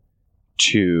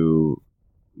to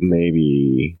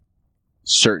maybe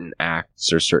certain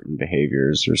acts or certain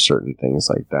behaviors or certain things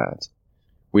like that.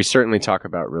 We certainly talk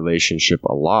about relationship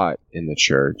a lot in the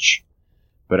church,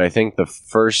 but I think the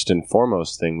first and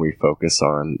foremost thing we focus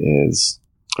on is,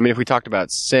 I mean, if we talked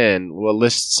about sin, we'll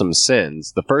list some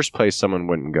sins. The first place someone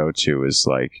wouldn't go to is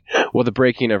like, well, the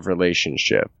breaking of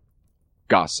relationship,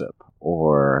 gossip,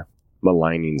 or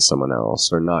maligning someone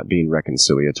else, or not being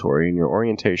reconciliatory in your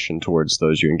orientation towards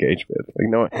those you engage with. Like,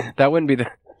 no, that wouldn't be the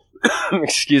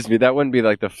excuse me, that wouldn't be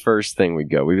like the first thing we'd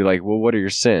go. We'd be like, well, what are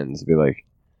your sins? Be like,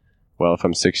 well, if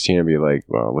I'm 16, I'd be like,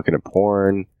 well, looking at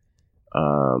porn,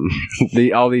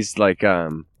 all these like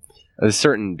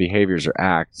certain behaviors or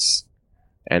acts,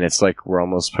 and it's like we're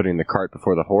almost putting the cart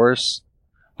before the horse.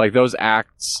 Like those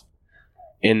acts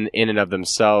in and of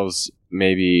themselves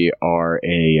maybe are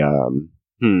a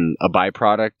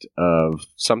byproduct of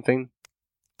something.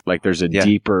 Like there's a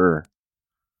deeper.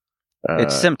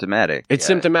 It's symptomatic. It's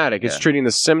symptomatic. It's treating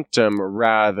the symptom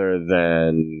rather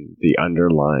than the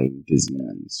underlying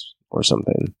disease or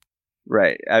something.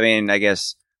 Right. I mean, I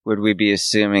guess, would we be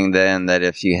assuming then that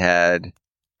if you had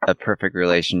a perfect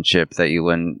relationship that you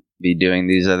wouldn't be doing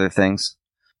these other things?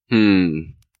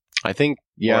 I think,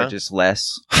 Or just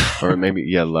less? Or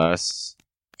maybe, less.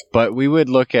 But we would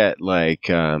look at like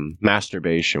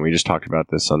masturbation. We just talked about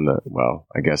this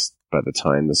I guess by the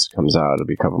time this comes out, it'll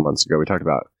be a couple months ago. We talked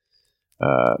about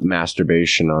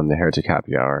masturbation on the Heretic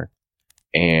Happy Hour.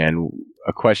 And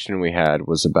a question we had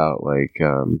was about like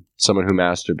someone who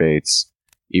masturbates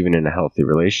even in a healthy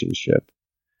relationship.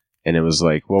 And it was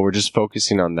like, well, we're just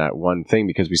focusing on that one thing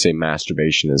because we say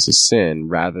masturbation is a sin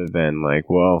rather than like,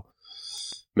 well,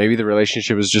 maybe the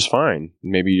relationship is just fine.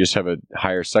 Maybe you just have a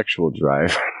higher sexual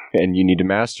drive and you need to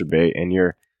masturbate, and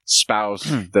your spouse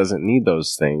doesn't need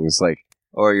those things. Like,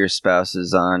 or your spouse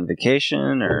is on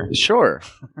vacation, or sure,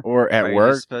 or at are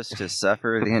work. you supposed to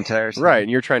suffer the entire time? Right,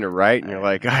 and you're trying to write, and you're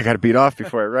like, I got to beat off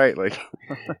before I write. Like,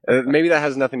 maybe that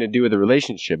has nothing to do with the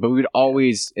relationship, but we'd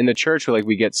always in the church,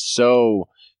 we get so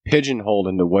pigeonholed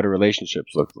into what a relationship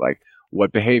looks like,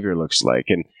 what behavior looks like,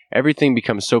 and everything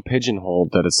becomes so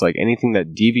pigeonholed that it's like anything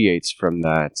that deviates from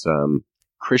that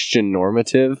Christian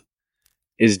normative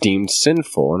is deemed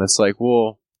sinful, and it's like,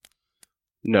 well,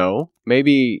 no,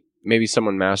 maybe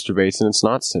someone masturbates and it's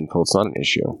not sinful. It's not an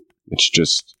issue. It's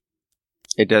just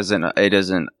it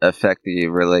doesn't affect the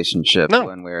relationship No.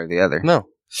 one way or the other. no.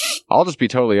 I'll just be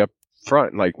totally up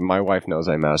front. Like, my wife knows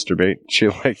I masturbate. She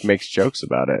makes jokes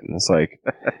about it, and it's like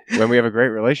when we have a great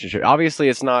relationship. Obviously,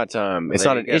 it's not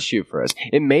an issue for us.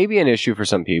 It may be an issue for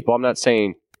some people. I'm not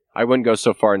saying I wouldn't go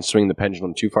so far and swing the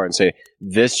pendulum too far and say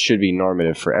this should be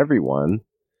normative for everyone.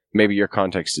 Maybe your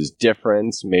context is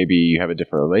different. Maybe you have a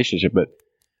different relationship, but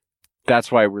that's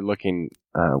why we're looking.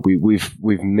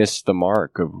 We've missed the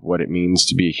mark of what it means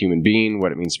to be a human being,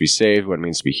 what it means to be saved, what it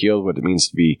means to be healed, what it means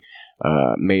to be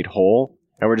made whole,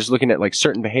 and we're just looking at like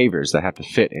certain behaviors that have to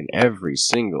fit in every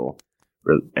single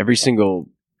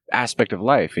aspect of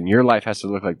life. And your life has to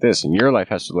look like this, and your life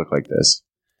has to look like this,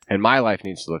 and my life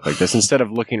needs to look like this. Instead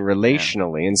of looking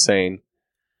relationally and saying,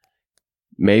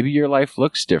 maybe your life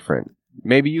looks different.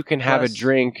 Maybe you can have a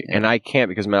drink and I can't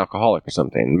because I'm an alcoholic or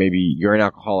something. Maybe you're an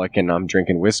alcoholic and I'm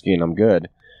drinking whiskey and I'm good.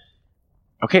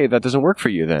 Okay, that doesn't work for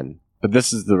you then. But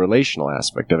this is the relational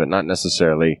aspect of it, not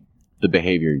necessarily the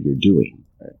behavior you're doing.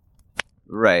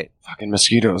 Right. Fucking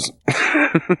mosquitoes.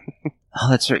 Oh,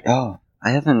 that's right. Oh,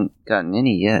 I haven't gotten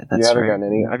any yet. That's you haven't right. gotten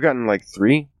any? I've gotten like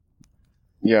 3.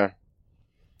 Yeah.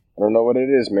 I don't know what it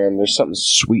is, man. There's something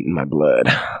sweet in my blood.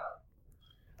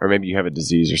 Or maybe you have a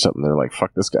disease or something. They're like,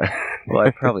 fuck this guy. Well,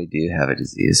 I probably do have a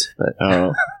disease, but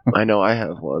I know I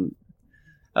have one.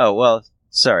 Oh, well,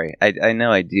 sorry. I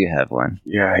know I do have one.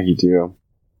 Yeah, you do.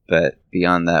 But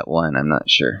beyond that one, I'm not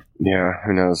sure. Yeah,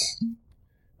 who knows?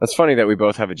 That's funny that we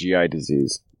both have a GI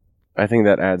disease. I think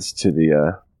that adds to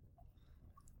the,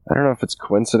 I don't know if it's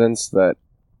coincidence that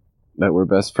we're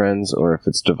best friends or if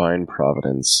it's divine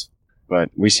providence. But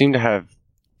we seem to have,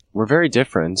 we're very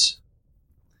different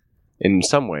in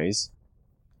some ways.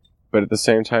 But at the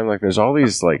same time, like, there's all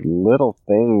these, like, little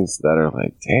things that are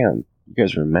like, damn, you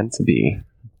guys were meant to be.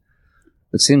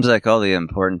 It seems like all the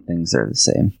important things are the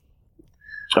same.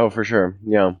 Oh, for sure.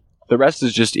 Yeah. The rest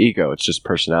is just ego. It's just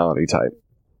personality type.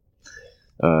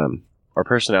 Our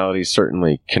personalities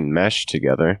certainly can mesh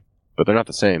together, but they're not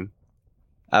the same.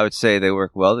 I would say they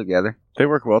work well together. They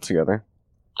work well together.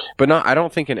 But not, I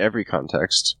don't think in every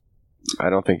context. I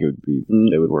don't think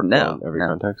they would work well in every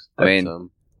context.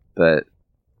 But,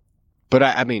 But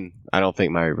I mean, I don't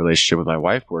think my relationship with my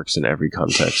wife works in every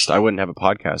context. I wouldn't have a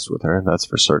podcast with her, that's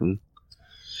for certain.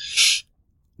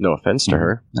 No offense to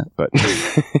her, but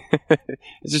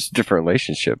it's just a different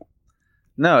relationship.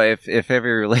 No, if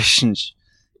every relationship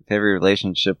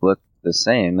looked the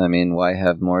same, I mean, why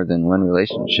have more than one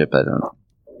relationship? I don't.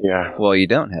 Yeah. Well, you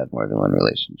don't have more than one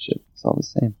relationship. It's all the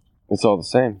same. It's all the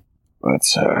same. But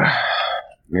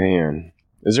man,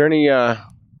 is there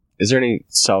any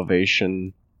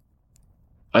salvation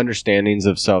understandings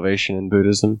of salvation in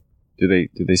Buddhism? Do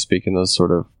they speak in those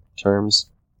sort of terms?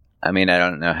 I mean, I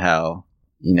don't know how,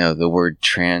 the word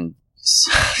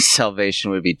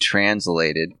salvation would be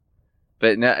translated,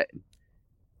 but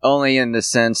only in the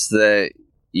sense that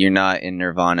you're not in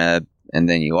nirvana and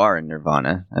then you are in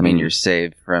nirvana. I mean, you're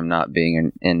saved from not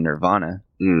being in nirvana.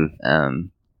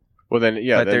 Well, then,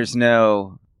 yeah. But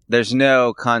there's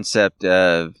no concept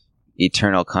of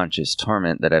eternal conscious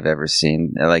torment that I've ever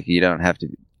seen. Like, you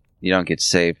don't get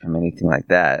saved from anything like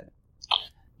that.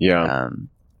 Yeah.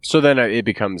 So then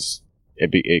it comes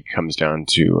down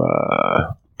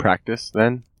to practice.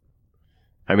 Then,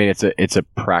 I mean, it's a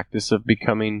practice of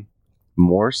becoming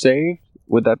more saved.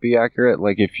 Would that be accurate?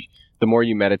 Like, if the more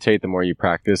you meditate, the more you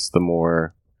practice, the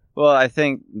more. Well, I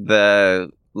think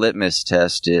the litmus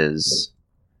test is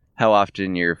how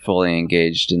often you're fully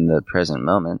engaged in the present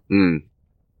moment.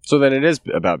 So then it is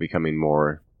about becoming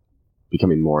more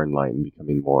enlightened,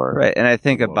 becoming more right. And I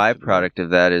think a byproduct of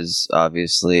that is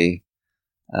obviously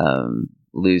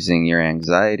losing your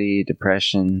anxiety,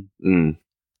 depression. I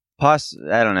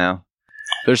don't know.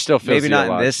 There's still maybe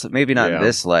not in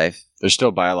this life. There's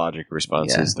still biologic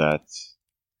responses that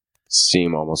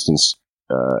seem almost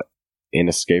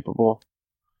inescapable.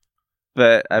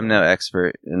 But I'm no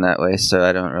expert in that way, so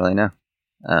I don't really know.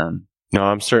 No,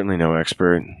 I'm certainly no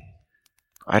expert.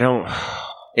 I don't.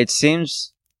 It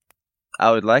seems,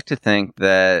 I would like to think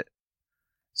that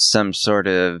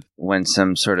when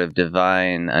some sort of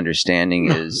divine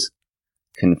understanding is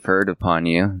conferred upon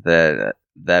you, that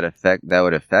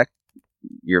would affect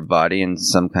your body in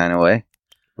some kind of way.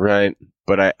 Right.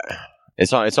 But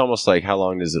it's almost like, how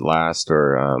long does it last?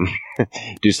 Or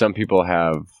do some people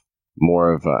have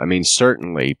more of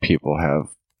certainly people have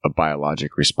a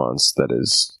biologic response that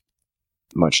is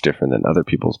much different than other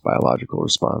people's biological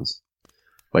response.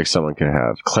 Like someone could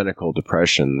have clinical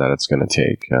depression that it's going to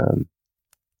take,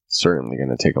 certainly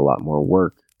going to take a lot more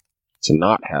work to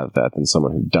not have that than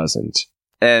someone who doesn't.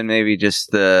 And maybe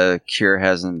just the cure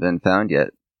hasn't been found yet.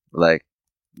 Like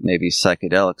maybe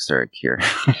psychedelics are a cure.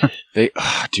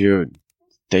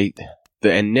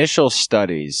 The initial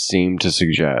studies seem to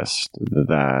suggest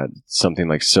that something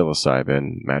like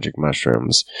psilocybin, magic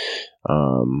mushrooms,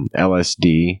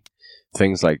 LSD,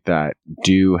 things like that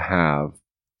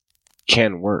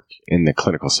can work in the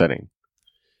clinical setting.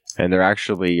 And they're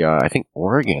actually, I think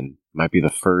Oregon might be the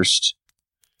first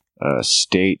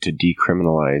state to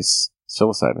decriminalize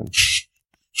psilocybin.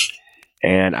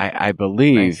 And I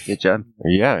believe... Nice. Good job.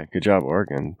 Yeah, good job,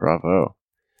 Oregon. Bravo.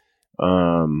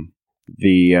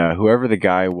 Whoever the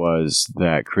guy was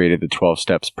that created the 12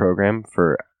 Steps program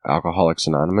for Alcoholics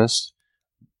Anonymous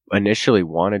initially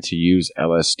wanted to use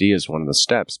LSD as one of the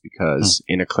steps because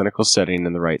in a clinical setting,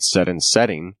 in the right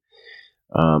setting,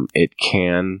 it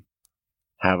can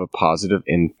have a positive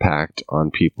impact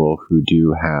on people who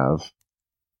do have...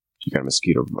 You got a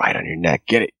mosquito right on your neck.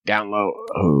 Get it down low.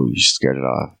 Oh, you scared it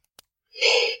off.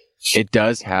 It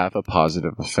does have a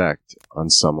positive effect on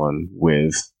someone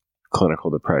with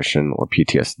clinical depression or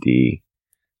PTSD,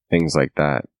 things like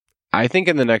that. I think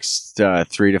in the next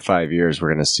 3 to 5 years, we're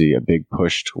going to see a big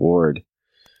push toward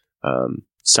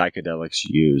psychedelics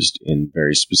used in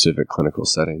very specific clinical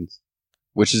settings,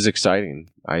 which is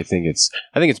exciting. I think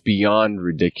it's beyond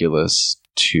ridiculous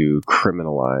to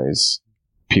criminalize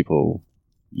people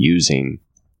using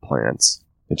plants.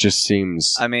 It just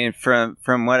seems...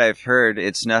 from what I've heard,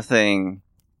 it's nothing...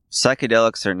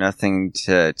 Psychedelics are nothing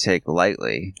to take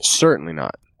lightly. Certainly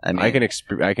not. I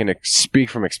can speak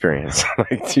from experience.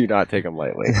 Do not take them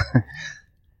lightly.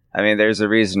 There's a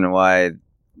reason why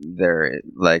they're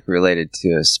like related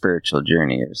to a spiritual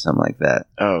journey or something like that.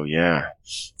 Oh yeah.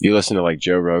 You listen to like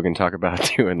Joe Rogan talk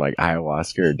about doing like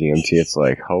ayahuasca or DMT. It's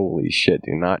like, holy shit,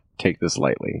 do not take this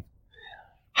lightly.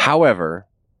 However,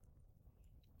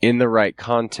 in the right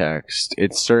context,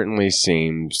 it certainly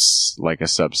seems like a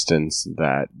substance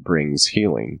that brings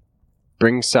healing,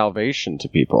 brings salvation to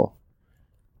people.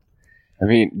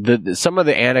 Some of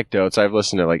the anecdotes, I've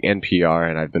listened to like NPR,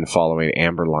 and I've been following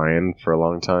Amber Lyon for a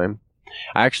long time.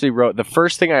 I actually wrote, the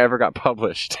first thing I ever got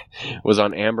published was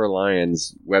on Amber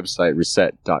Lyon's website,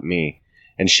 reset.me.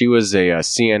 And she was a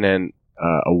CNN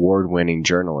award-winning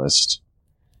journalist.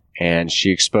 And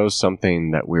she exposed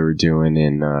something that we were doing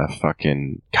in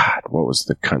what was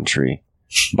the country?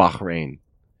 Bahrain.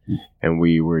 And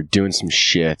we were doing some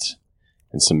shit,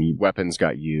 and some weapons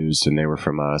got used, and they were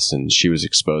from us, and she was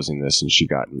exposing this, and she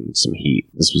got in some heat.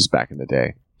 This was back in the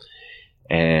day.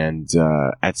 And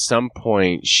at some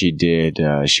point she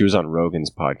was on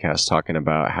Rogan's podcast talking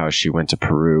about how she went to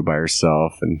Peru by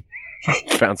herself and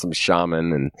found some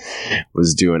shaman and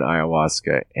was doing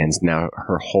ayahuasca, and now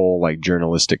her whole like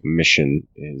journalistic mission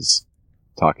is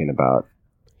talking about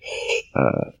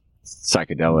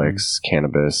psychedelics,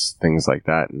 cannabis, things like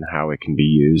that, and how it can be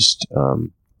used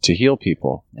to heal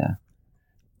people. Yeah.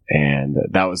 And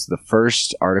that was the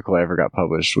first article I ever got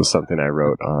published, was something I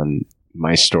wrote on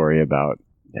my story about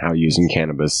how using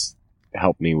cannabis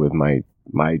helped me with my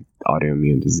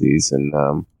autoimmune disease.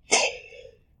 And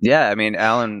yeah,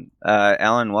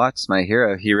 Alan Watts, my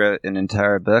hero, he wrote an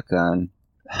entire book on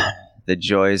the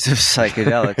joys of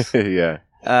psychedelics. Yeah.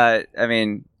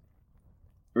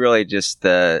 Really just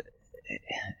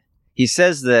he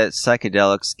says that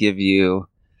psychedelics give you,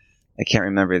 I can't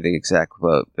remember the exact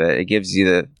quote, but it gives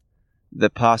you the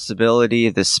possibility,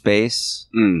 the space.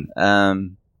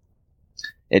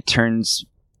 It turns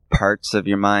parts of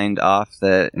your mind off,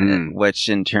 which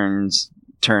in turn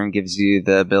gives you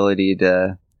the ability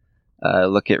to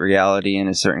look at reality in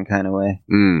a certain kind of way.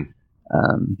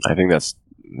 I think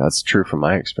that's true from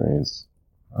my experience.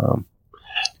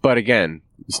 But again,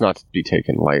 it's not to be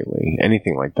taken lightly.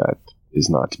 Anything like that is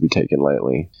not to be taken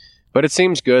lightly. But it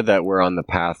seems good that we're on the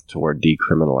path toward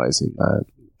decriminalizing that.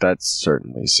 That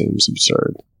certainly seems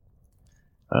absurd.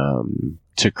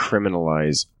 To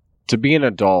criminalize, to be an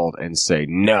adult and say,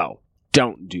 no,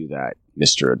 don't do that,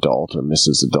 Mr. Adult or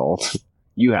Mrs. Adult.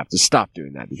 You have to stop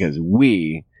doing that because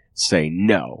we say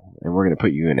no, and we're going to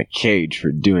put you in a cage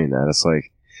for doing that. It's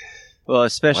like, Well,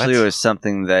 especially What? with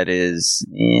something that is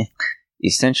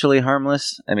essentially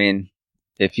harmless. I mean,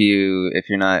 if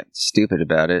you're not stupid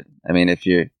about it. I mean, if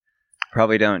you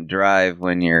probably don't drive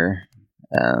when you're.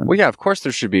 Well, yeah, of course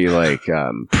there should be like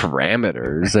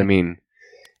parameters. I mean,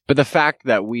 but the fact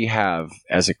that we have,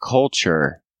 as a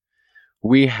culture,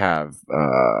 we have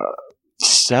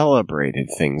celebrated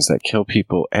things that kill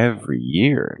people every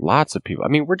year. Lots of people. I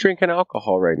mean, we're drinking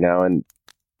alcohol right now, and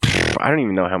I don't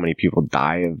even know how many people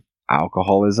die of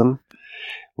alcoholism,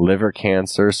 liver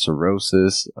cancer,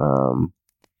 cirrhosis. And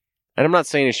I'm not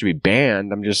saying it should be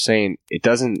banned. I'm just saying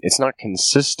it's not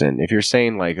consistent. If you're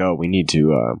saying like, oh, we need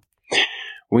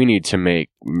to make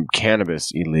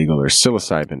cannabis illegal or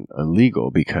psilocybin illegal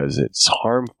because it's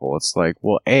harmful. It's like,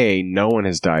 well, no one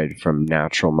has died from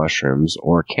natural mushrooms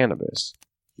or cannabis.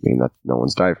 I mean, no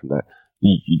one's died from that.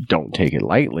 You don't take it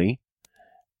lightly.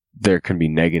 There can be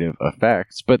negative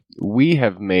effects, but we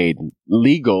have made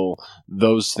legal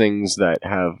those things that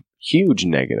have huge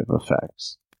negative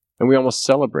effects, and we almost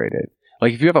celebrate it.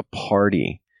 Like if you have a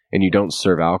party and you don't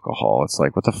serve alcohol, it's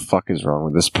like, what the fuck is wrong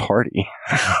with this party?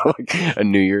 Like a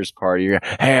New Year's party.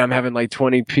 Hey, I'm having like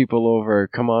 20 people over.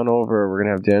 Come on over. We're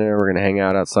going to have dinner. We're going to hang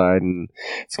out outside and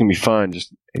it's going to be fun.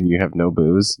 And you have no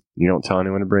booze. You don't tell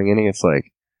anyone to bring any. It's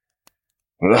like,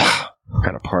 ugh, what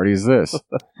kind of party is this?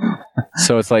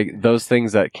 So it's like those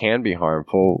things that can be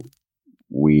harmful,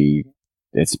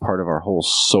 it's part of our whole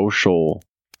social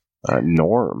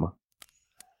norm.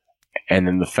 And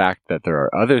then the fact that there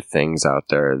are other things out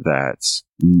there that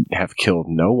have killed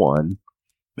no one,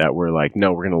 that we're like,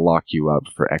 no, we're going to lock you up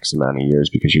for X amount of years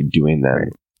because you're doing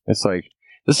that. It's like,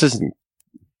 this isn't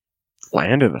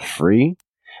land of the free.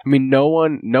 I mean,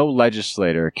 no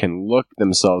legislator can look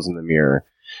themselves in the mirror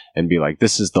and be like,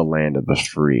 this is the land of the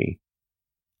free.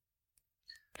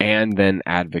 And then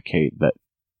advocate that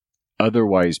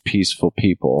otherwise peaceful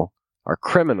people are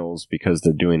criminals because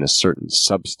they're doing a certain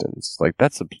substance. Like,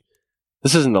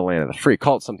 this isn't the land of the free.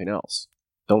 Call it something else.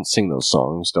 Don't sing those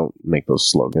songs. Don't make those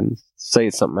slogans. Say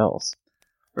it's something else.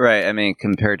 Right. I mean,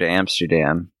 compared to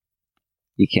Amsterdam,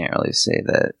 you can't really say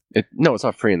that. No, it's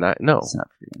not free in that. No. It's not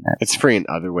free in that. It's free in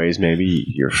other ways. Maybe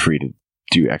you're free to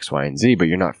do X, Y, and Z, but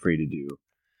you're not free to do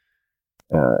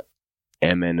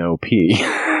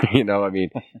MNOP. You know, I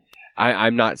mean,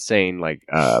 I'm not saying like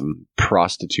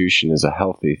prostitution is a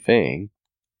healthy thing.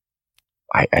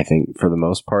 I think for the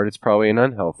most part, it's probably an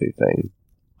unhealthy thing.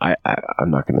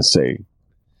 I'm not going to say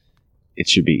it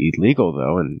should be illegal,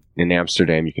 though. And in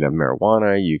Amsterdam, you can have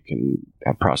marijuana, you can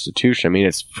have prostitution. I mean,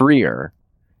 it's freer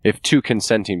if two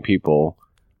consenting people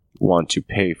want to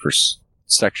pay for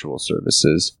sexual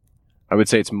services. I would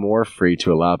say it's more free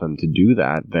to allow them to do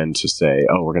that than to say,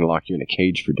 oh, we're going to lock you in a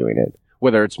cage for doing it.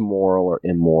 Whether it's moral or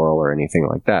immoral or anything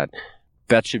like that.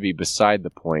 That should be beside the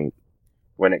point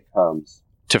when it comes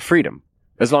to freedom.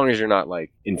 As long as you're not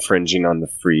like infringing on the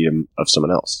freedom of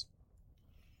someone else.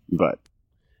 But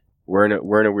we're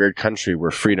in a weird country where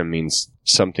freedom means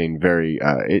something very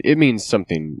it means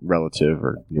something relative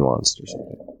or nuanced or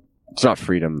something. It's not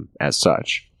freedom as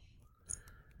such.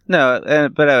 No,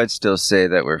 but I would still say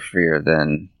that we're freer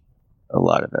than a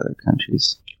lot of other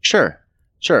countries. Sure.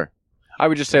 I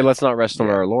would just say let's not rest on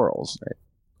our laurels.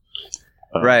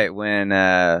 Right. Right. When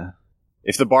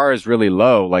if the bar is really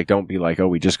low, like don't be like, oh,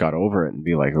 we just got over it, and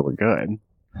be like, oh, we're good.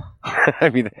 I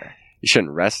mean, you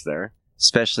shouldn't rest there.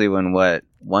 Especially when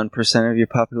 1% of your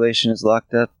population is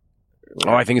locked up.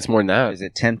 Oh, I think it's more than that. Is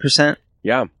it 10%?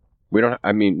 Yeah, we don't.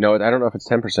 I mean, no, I don't know if it's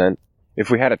 10%. If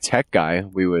we had a tech guy,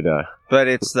 we would. But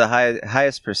it's the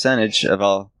highest percentage of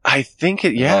all. I think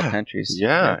it. Yeah, all countries.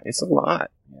 Yeah, it's a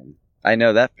lot. I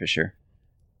know that for sure.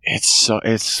 It's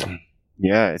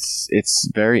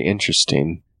very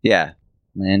interesting. Yeah.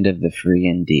 Land of the free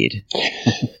indeed.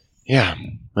 Yeah.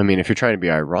 I mean, if you're trying to be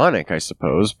ironic, I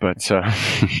suppose, but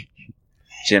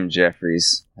Jim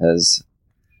Jeffries has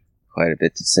quite a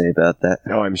bit to say about that.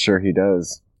 Oh, I'm sure he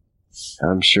does.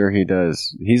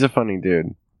 He's a funny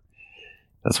dude.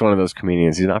 That's one of those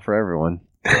comedians. He's not for everyone.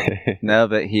 No,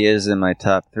 but he is in my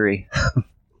top 3.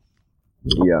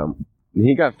 Yeah.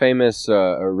 He got famous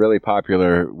or really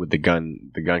popular with the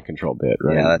gun control bit,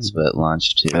 right? Yeah, that's what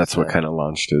launched his... That's what kind of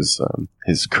launched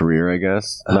his career, I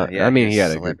guess. Yeah, I mean, he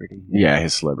had celebrity.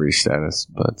 his celebrity status,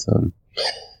 but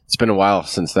it's been a while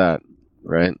since that,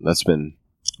 right? That's been,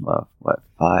 well, what,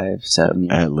 5, 7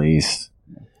 years? At least.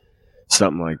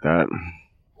 Something like that.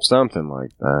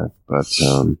 But,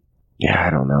 yeah, I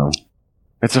don't know.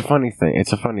 It's a funny thing.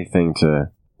 It's a funny thing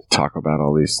to talk about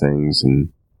all these things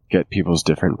and get people's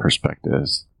different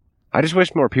perspectives. I just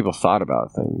wish more people thought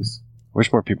about things.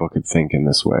 Wish more people could think in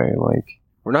this way. Like,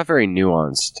 we're not very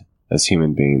nuanced as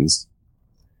human beings.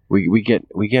 We get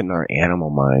in our animal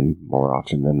mind more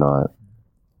often than not.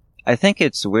 I think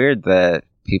it's weird that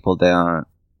people don't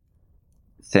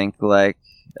think like,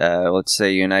 let's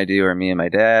say you and I do, or me and my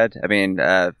dad. I mean,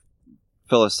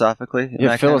 philosophically.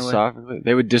 Yeah, philosophically.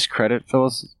 They would discredit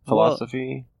philosophy.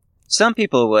 Well, some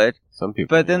people would. Some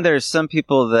people. But then there's some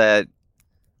people that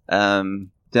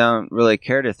don't really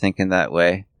care to think in that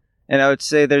way. And I would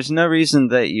say there's no reason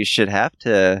that you should have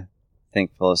to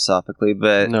think philosophically,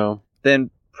 but no.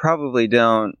 Then probably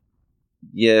don't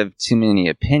give too many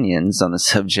opinions on the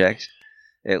subject,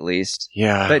 at least.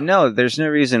 Yeah. But no, there's no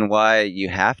reason why you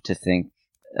have to think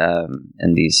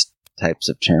in these types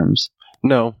of terms.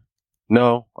 No,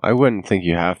 I wouldn't think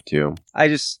you have to.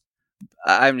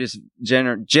 I'm just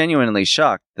genuinely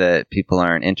shocked that people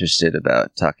aren't interested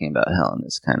about talking about hell in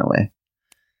this kind of way.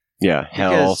 Yeah,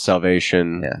 hell,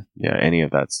 salvation, yeah, any of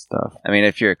that stuff. I mean,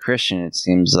 if you're a Christian, it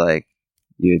seems like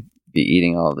you'd be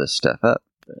eating all this stuff up.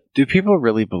 Do people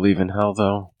really believe in hell,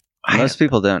 though? Most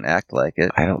people don't act like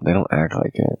it. They don't act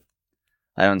like it.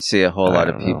 I don't see a whole lot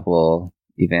of people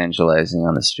evangelizing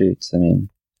on the streets. I mean,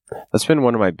 that's been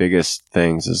one of my biggest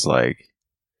things is like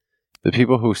the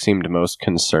people who seemed most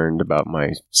concerned about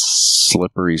my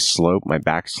slippery slope, my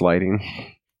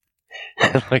backsliding.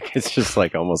 Like, it's just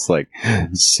like almost like,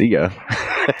 see ya.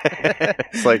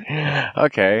 It's like,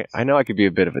 okay, I know I could be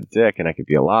a bit of a dick and I could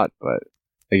be a lot, but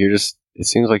you're just, it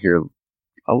seems like you're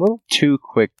a little too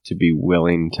quick to be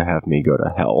willing to have me go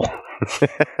to hell.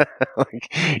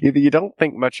 Like, either you don't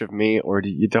think much of me or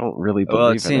you don't really believe in it.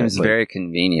 Well, it seems very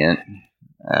convenient.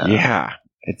 Yeah,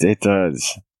 it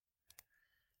does.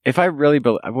 If I really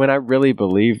when I really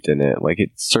believed in it, like,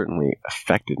 it certainly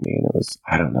affected me, and it was,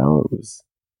 I don't know, it was.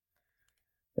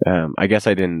 I guess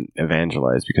I didn't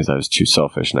evangelize because I was too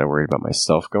selfish and I worried about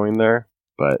myself going there.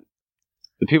 But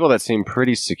the people that seem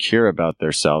pretty secure about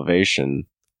their salvation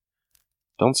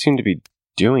don't seem to be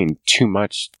doing too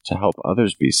much to help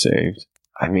others be saved.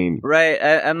 I mean, right?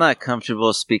 I'm not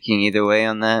comfortable speaking either way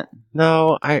on that.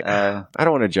 No, I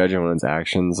don't want to judge anyone's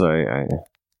actions.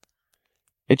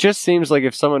 It just seems like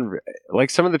if someone, like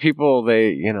some of the people,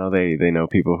 they know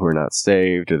people who are not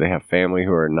saved, or they have family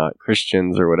who are not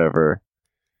Christians or whatever.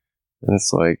 And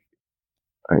it's like,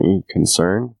 aren't you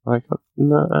concerned? Like,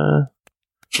 nah.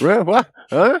 What?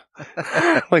 Huh?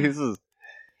 Like, this is.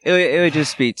 It would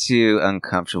just be too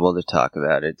uncomfortable to talk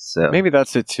about it. So maybe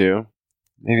that's it too.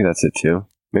 Maybe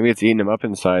it's eating them up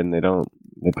inside, and they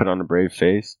put on a brave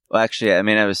face. Well, actually, I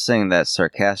mean, I was saying that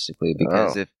sarcastically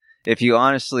because if you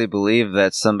honestly believe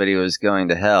that somebody was going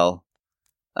to hell,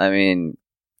 I mean,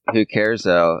 who cares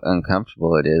how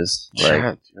uncomfortable it is?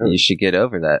 Like, you should get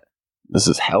over that. This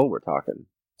is hell we're talking.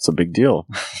 It's a big deal.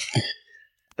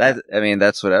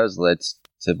 That's what I was led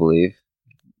to believe.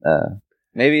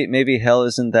 Maybe hell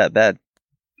isn't that bad.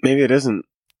 Maybe it isn't.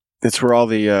 It's where all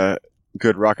the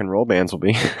good rock and roll bands will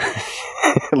be.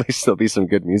 At least there'll be some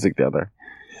good music down there.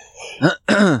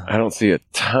 I don't see a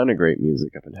ton of great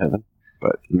music up in heaven,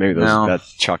 but maybe that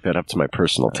chalk that up to my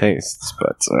personal tastes.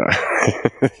 But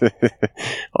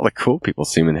all the cool people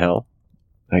seem in hell.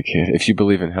 Like, if you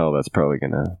believe in hell, that's probably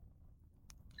gonna.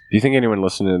 Do you think anyone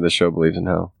listening to the show believes in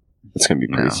hell? It's going to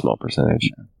be a pretty small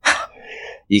percentage.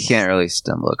 You can't really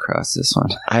stumble across this one.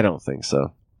 I don't think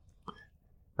so.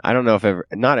 I don't know if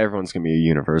not everyone's going to be a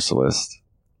universalist,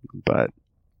 but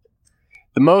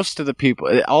most of the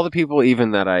people, all the people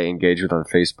even that I engage with on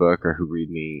Facebook or who read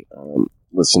me,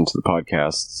 listen to the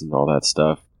podcasts and all that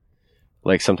stuff,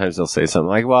 like sometimes they'll say something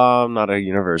like, well, I'm not a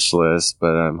universalist,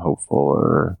 but I'm hopeful,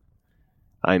 or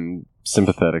I'm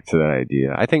sympathetic to that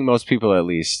idea. I think most people, at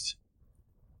least,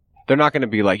 they're not going to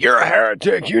be like, you're a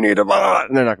heretic, you need to vote.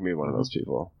 And they're not going to be one of those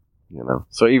people, you know?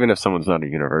 So even if someone's not a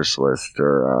universalist,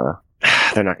 or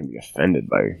they're not going to be offended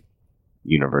by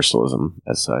universalism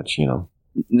as such, you know?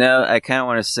 No, I kind of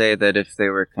want to say that if they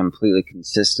were completely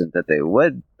consistent, that they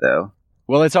would, though.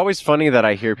 Well, it's always funny that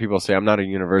I hear people say, I'm not a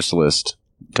universalist, ...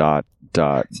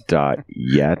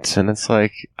 yet. And it's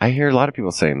like, I hear a lot of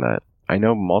people saying that. I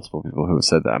know multiple people who have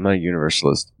said that. I'm not a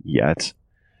universalist yet.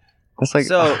 That's like,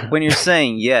 so when you're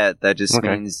saying yet, that just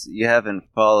means you haven't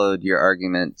followed your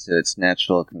argument to its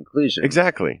natural conclusion.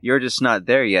 Exactly. You're just not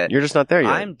there yet.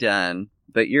 I'm done,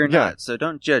 but you're not. So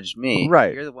don't judge me.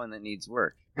 Right. You're the one that needs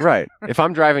work. Right. If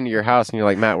I'm driving to your house and you're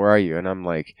like, Matt, where are you? And I'm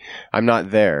like, I'm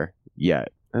not there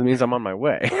yet. That means I'm on my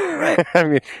way. Right. I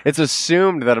mean, it's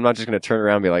assumed that I'm not just going to turn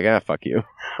around and be like, fuck you.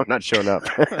 I'm not showing up.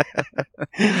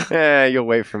 You'll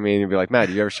wait for me and you'll be like, Matt,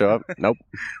 do you ever show up? Nope.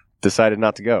 Decided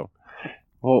not to go.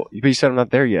 Well, but you said I'm not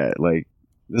there yet. Like,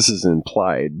 this is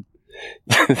implied.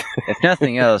 If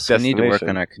nothing else, we need to work Destination.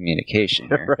 on our communication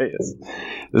here. Right.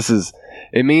 This is.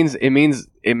 It means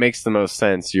it makes the most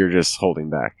sense. You're just holding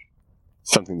back.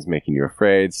 Something's making you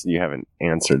afraid. So you haven't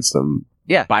answered some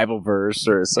Bible verse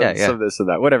or some of this or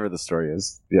that, whatever the story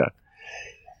is. Yeah.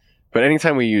 But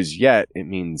anytime we use yet, it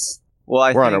means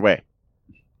we're on our way.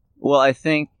 Well, I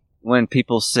think when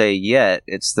people say yet,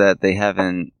 it's that they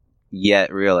haven't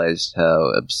yet realized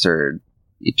how absurd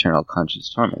eternal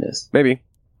conscious torment is. Maybe.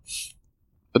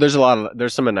 But there's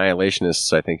some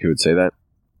annihilationists, I think, who would say that.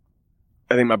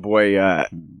 I think my boy,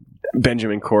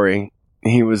 Benjamin Corey,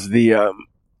 he was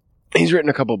he's written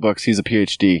a couple books. He's a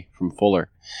PhD from Fuller.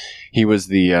 He was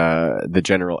the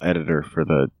general editor for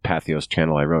the Pathos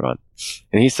channel I wrote on.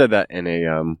 And he said that in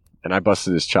and I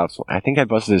busted his chops. I think I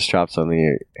busted his chops on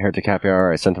the Heretic Happy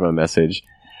Hour. I sent him a message,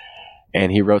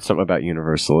 and he wrote something about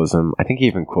universalism. I think he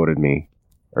even quoted me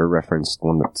or referenced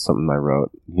something I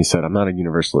wrote. He said, "I'm not a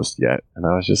universalist yet," and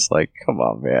I was just like, "Come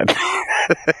on, man."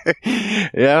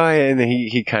 Yeah, and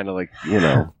he kind of like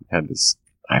had this.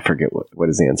 I forget what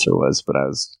his answer was, but I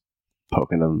was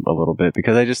poking him a little bit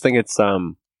because I just think it's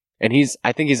and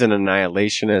I think he's an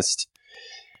annihilationist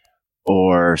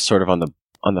or sort of on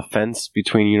the fence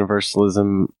between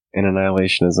universalism and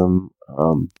annihilationism.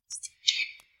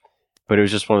 But it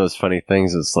was just one of those funny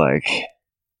things. It's like,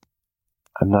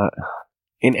 I'm not,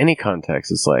 in any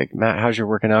context, it's like, Matt, how's your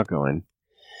working out going?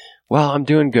 Well, I'm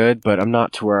doing good, but I'm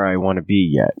not to where I want to be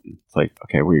yet. It's like,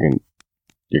 okay, well,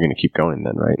 you're gonna keep going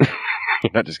then, right?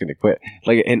 You're not just gonna quit.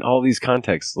 Like, in all these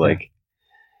contexts, like,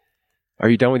 are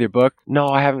you done with your book? No,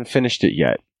 I haven't finished it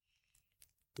yet.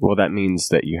 Well, that means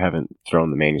that you haven't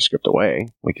thrown the manuscript away.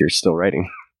 Like, you're still writing.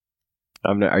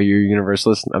 Are you a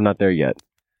universalist? I'm not there yet.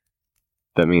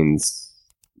 That means,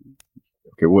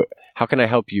 okay, how can I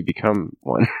help you become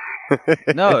one?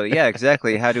 No, yeah,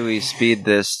 exactly. How do we speed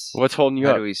this? What's holding you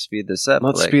up? How do we speed this up?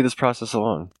 Let's speed this process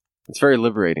along. It's very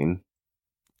liberating.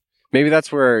 Maybe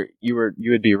that's where you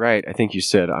would be right. I think you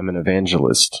said I'm an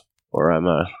evangelist or I'm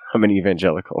an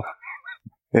evangelical.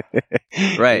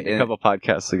 Right. A couple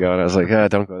podcasts ago, and I was like,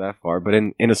 don't go that far. But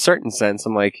in a certain sense,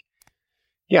 I'm like,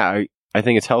 yeah, I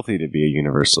think it's healthy to be a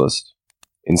universalist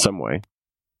in some way.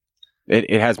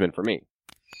 It has been for me.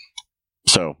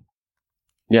 So,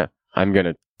 yeah, I'm going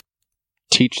to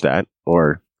teach that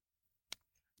or...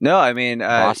 No, I mean,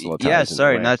 yeah,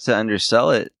 sorry, not to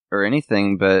undersell it or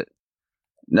anything, but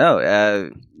no,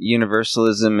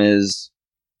 universalism is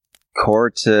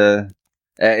core to...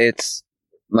 it's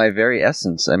my very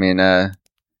essence. I mean,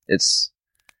 it's...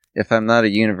 If I'm not a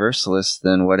universalist,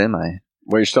 then what am I?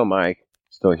 Well, you're still Mike,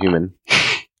 still a human.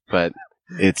 But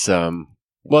it's,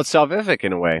 it's salvific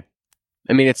in a way.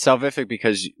 I mean, it's salvific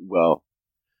because, well,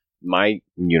 my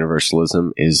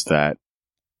universalism is that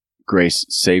grace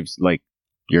saves, like,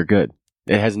 you're good.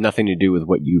 It has nothing to do with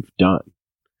what you've done.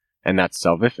 And that's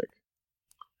salvific.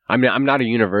 I mean, I'm not a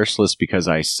universalist because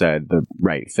I said the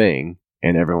right thing,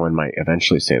 and everyone might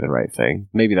eventually say the right thing.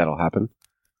 Maybe that'll happen.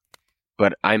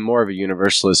 But I'm more of a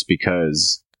universalist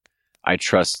because I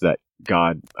trust that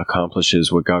God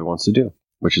accomplishes what God wants to do,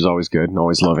 which is always good and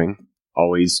always loving,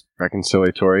 always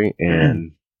reconciliatory.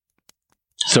 And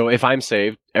so if I'm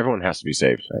saved, everyone has to be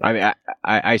saved. I mean,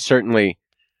 I certainly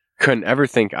couldn't ever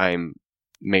think I'm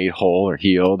made whole or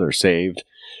healed or saved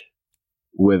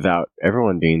without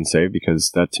everyone being saved,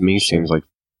 because that to me seems like,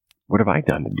 what have I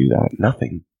done to do that?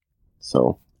 Nothing.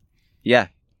 So, yeah,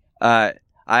 I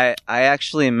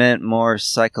actually meant more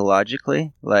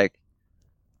psychologically. Like,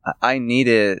 I need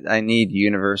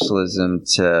universalism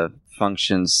to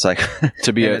function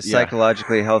to be in a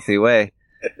psychologically healthy way.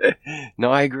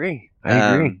 No, I agree.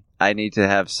 I agree. I need to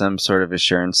have some sort of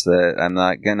assurance that I'm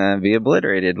not gonna be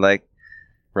obliterated. Like,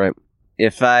 right.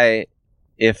 If I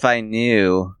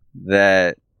knew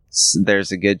that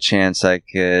there's a good chance I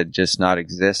could just not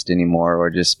exist anymore or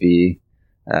just be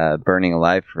burning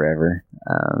alive forever,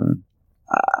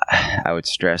 I would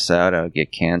stress out. I would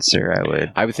get cancer.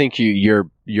 I would think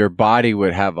your body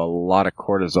would have a lot of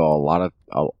cortisol,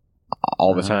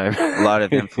 all the time. A lot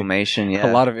of inflammation,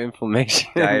 yeah. A lot of inflammation.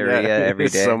 Diarrhea every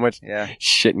day. So much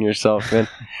shitting yourself in.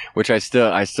 Which I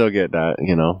still get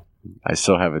that, I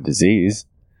still have a disease.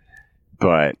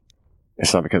 But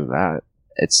it's not because of that.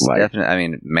 It's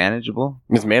definitely, manageable.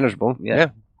 It's manageable.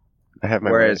 Yeah. I have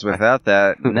my Whereas without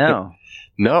that, no.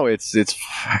 No, it's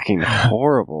fucking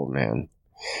horrible, man.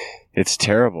 It's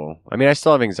terrible. I mean, I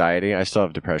still have anxiety. I still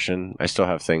have depression. I still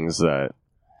have things that...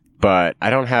 But I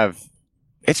don't have...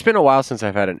 It's been a while since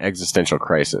I've had an existential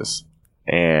crisis.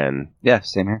 And... Yeah,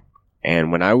 same here.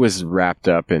 And when I was wrapped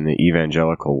up in the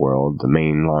evangelical world, the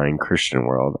mainline Christian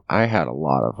world, I had a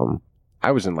lot of them.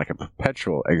 I was in like a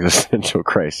perpetual existential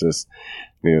crisis.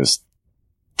 I mean, it was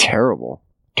terrible.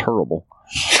 To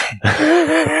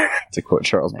quote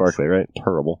Charles Barkley, right?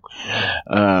 Terrible.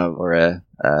 Or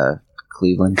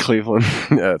Cleveland.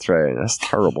 That's right. That's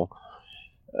terrible.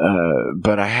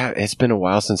 But it's been a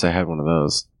while since I had one of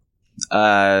those.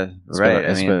 Right.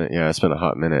 It's been a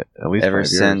hot minute. At least ever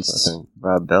 5 years, since I think.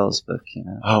 Rob Bell's book came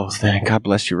out. Oh, God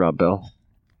bless you, Rob Bell.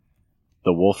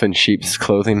 The wolf in sheep's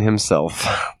clothing himself.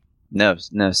 No,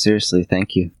 seriously,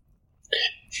 thank you.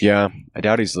 Yeah, I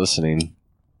doubt he's listening.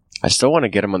 I still want to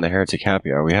get him on the Heretic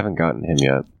Happy Hour. We haven't gotten him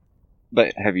yet.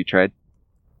 But have you tried?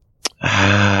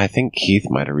 I think Keith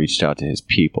might have reached out to his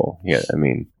people. Yeah, I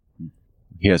mean,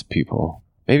 he has people.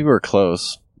 Maybe we're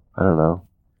close. I don't know.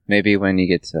 Maybe when you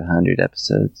get to 100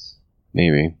 episodes.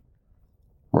 Maybe.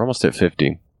 We're almost at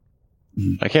 50.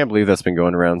 I can't believe that's been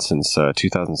going around since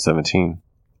 2017.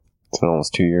 It's been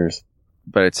almost 2 years.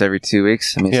 But it's every 2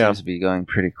 weeks? I mean, it seems to be going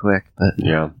pretty quick. But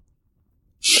yeah.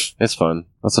 It's fun.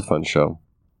 That's a fun show.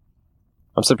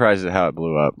 I'm surprised at how it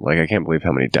blew up. Like, I can't believe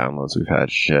how many downloads we've had.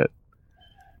 Shit.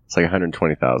 It's like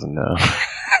 120,000 now.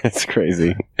 It's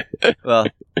crazy. Well,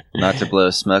 not to blow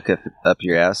smoke up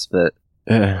your ass, but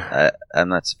I'm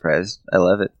not surprised. I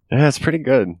love it. Yeah, it's pretty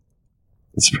good.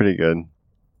 It's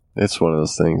one of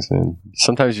those things, man.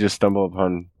 Sometimes you just stumble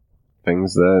upon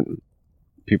things that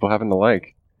people happen to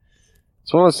like.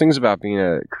 It's one of those things about being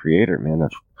a creator, man,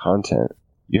 of content.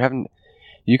 You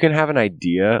can have an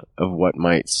idea of what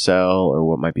might sell or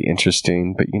what might be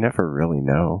interesting, but you never really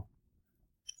know.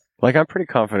 Like, I'm pretty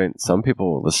confident some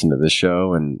people will listen to this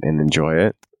show and enjoy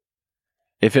it.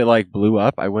 If it, like, blew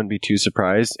up, I wouldn't be too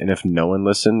surprised. And if no one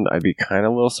listened, I'd be kind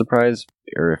of a little surprised.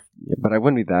 But I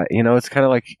wouldn't be that. You know, it's kind of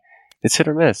like, it's hit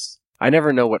or miss. I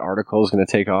never know what article is going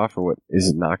to take off or what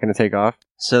is not going to take off.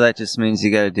 So that just means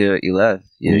you got to do what you love.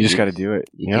 You just got to do it.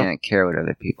 You can't care what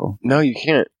other people. No, you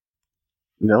can't.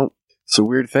 No, it's a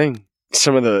weird thing.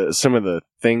 Some of the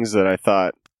things that I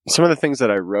thought, some of the things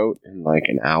that I wrote in like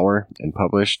an hour and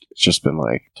published, it's just been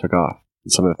like took off.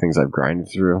 And some of the things I've grinded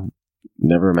through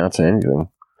never amount to anything.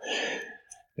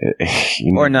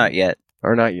 Or not yet.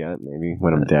 Or not yet. Maybe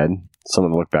when I'm dead,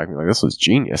 someone will look back and be like, "This was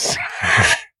genius."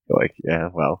 Like, yeah,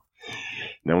 well.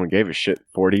 No one gave a shit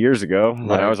 40 years ago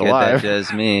when I was alive. That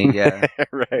does me, yeah.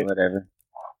 Right. Whatever.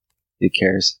 Who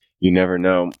cares? You never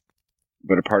know.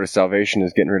 But a part of salvation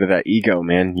is getting rid of that ego,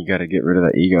 man. You got to get rid of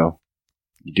that ego.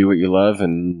 You do what you love,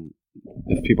 and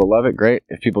if people love it, great.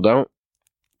 If people don't,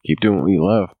 keep doing what you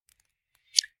love.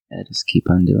 Yeah, just keep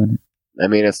on doing it. I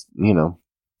mean, it's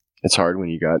hard when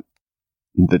you got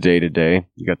the day-to-day.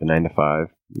 You got the 9 to 5.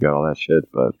 You got all that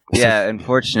shit, but... Yeah,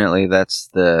 unfortunately, that's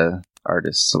the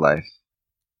artist's life.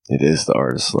 It is the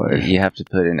artist's life. You have to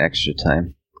put in extra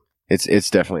time. It's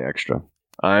definitely extra.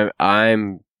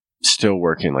 I'm still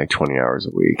working like 20 hours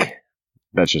a week.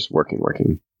 That's just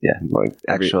working. Yeah, like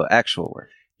actual work.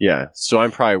 Yeah, so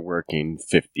I'm probably working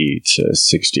 50 to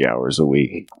 60 hours a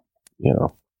week. You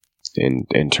know,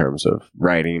 in terms of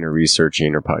writing or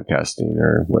researching or podcasting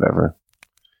or whatever,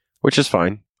 which is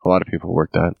fine. A lot of people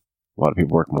work that. A lot of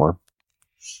people work more.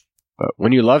 But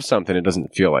when you love something, it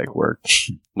doesn't feel like work.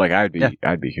 Like I'd be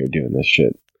here doing this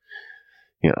shit.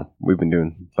 You know, we've been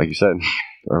doing, like you said,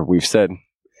 or we've said,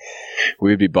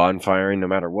 we'd be bonfiring no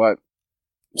matter what.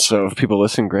 So if people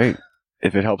listen, great.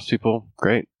 If it helps people,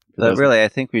 great. But really, I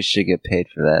think we should get paid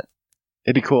for that.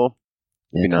 It'd be cool.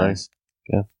 It'd be nice.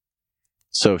 Yeah.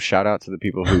 So shout out to the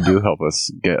people who do help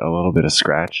us get a little bit of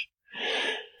scratch.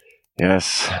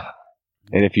 Yes.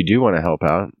 And if you do want to help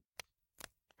out,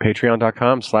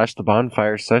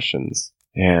 patreon.com/thebonfiresessions.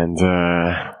 And,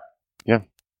 yeah.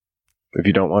 If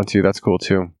you don't want to, that's cool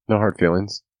too. No hard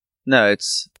feelings. No,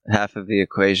 it's half of the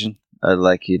equation. I'd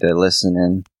like you to listen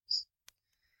in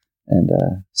and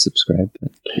subscribe.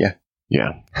 But yeah.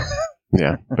 Yeah.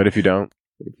 But if you don't,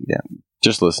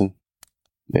 just listen.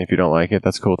 And if you don't like it,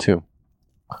 that's cool too.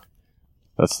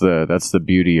 That's the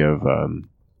beauty of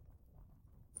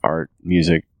art,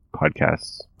 music,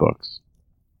 podcasts, books.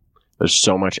 There's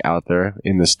so much out there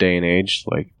in this day and age.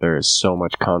 Like, there is so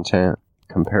much content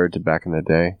compared to back in the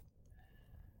day.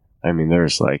 I mean,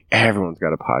 there's like, everyone's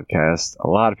got a podcast. A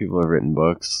lot of people have written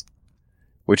books,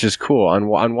 which is cool. On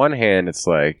one hand, it's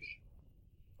like,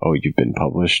 oh, you've been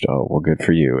published? Oh, well, good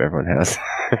for you. Everyone has.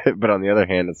 But on the other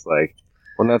hand, it's like,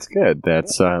 well, that's good.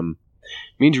 That's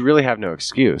means you really have no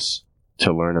excuse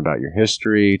to learn about your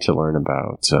history, to learn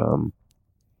about,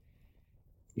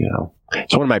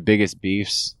 it's one of my biggest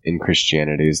beefs in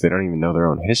Christianity is they don't even know their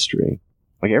own history.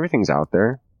 Like, everything's out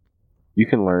there. You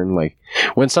can learn, like,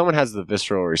 when someone has the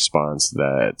visceral response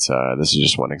that, this is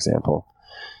just one example,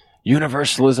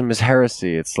 universalism is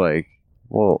heresy. It's like,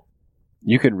 well,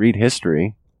 you could read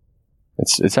history.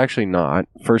 It's actually not,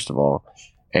 first of all.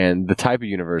 And the type of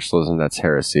universalism that's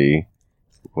heresy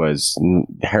was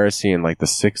heresy in like the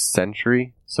 6th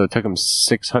century. So it took them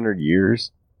 600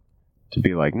 years to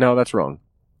be like, no, that's wrong.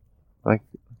 Like,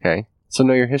 okay, so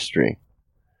know your history.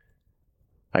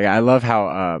 Like, I love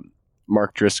how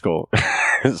Mark Driscoll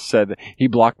said, he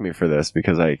blocked me for this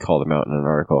because I called him out in an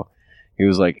article. He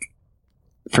was like,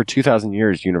 for 2,000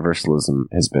 years, universalism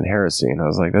has been heresy. And I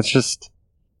was like, that's just,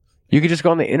 you could just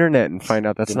go on the internet and find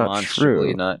out that's not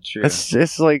true. Not true.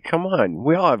 It's like, come on.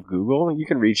 We all have Google. You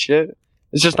can read shit.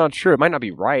 It's just not true. It might not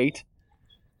be right.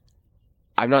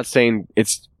 I'm not saying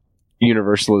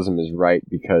universalism is right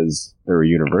because there were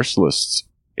universalists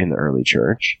in the early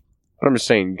church. But I'm just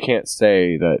saying you can't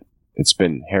say that it's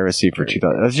been heresy for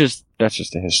 2,000. That's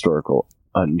just a historical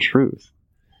untruth.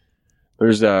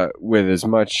 There's with as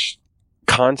much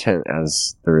content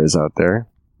as there is out there,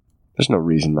 there's no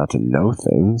reason not to know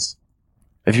things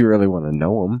if you really want to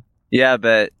know them. Yeah,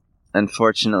 but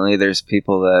unfortunately, there's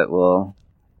people that will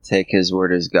take his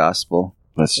word as gospel.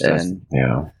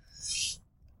 Yeah.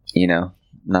 You know,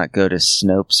 not go to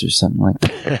Snopes or something like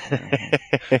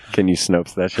that. Can you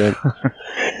Snopes that shit?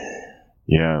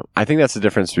 Yeah. I think that's the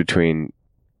difference between,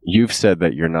 you've said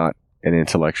that you're not an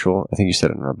intellectual. I think you said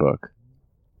it in our book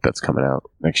that's coming out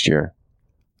next year.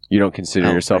 You don't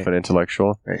consider yourself an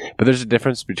intellectual. Right. But there's a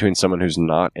difference between someone who's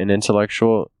not an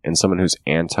intellectual and someone who's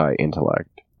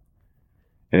anti-intellect.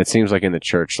 And it seems like in the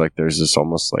church, like there's this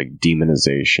almost like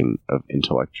demonization of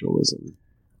intellectualism.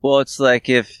 Well, it's like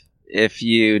if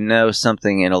you know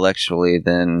something intellectually,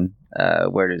 then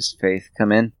where does faith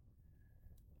come in?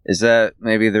 Is that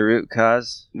maybe the root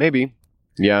cause? Maybe,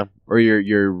 yeah. Or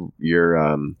you're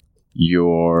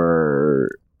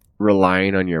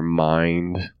relying on your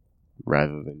mind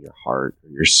rather than your heart or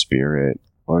your spirit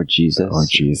or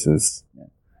Jesus. Yeah.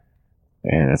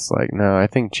 And it's like, no, I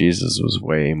think Jesus was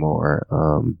way more.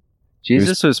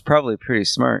 Jesus was probably pretty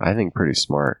smart. I think pretty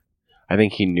smart. I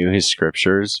think he knew his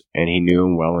scriptures and he knew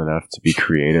them well enough to be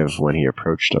creative when he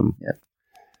approached them. Yeah.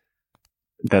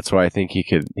 That's why I think he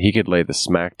could lay the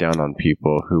smack down on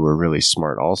people who were really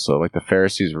smart also. Like the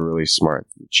Pharisees were really smart.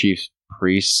 The chief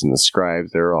priests and the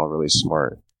scribes, they were all really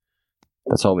smart.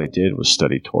 That's all they did was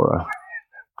study Torah.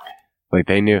 Like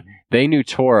they knew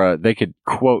Torah. They could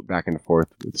quote back and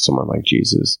forth with someone like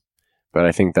Jesus. But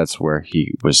I think that's where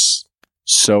he was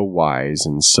so wise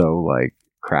and so like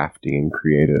crafty and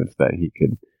creative that he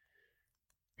could.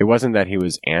 It wasn't that he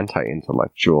was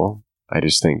anti-intellectual. I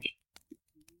just think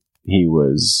it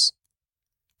was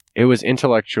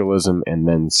intellectualism and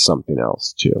then something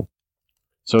else too.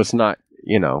 So it's not,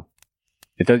 you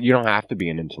don't have to be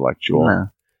an intellectual,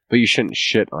 no. But you shouldn't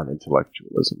shit on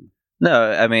intellectualism.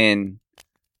 No, I mean,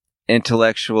 being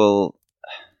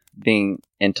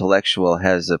intellectual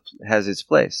has its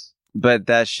place, but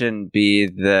that shouldn't be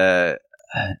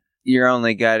your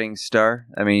only guiding star.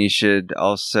 I mean, you should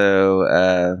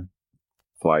also.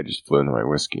 Fly just flew into my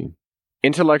whiskey.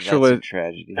 Intellectualism. That's a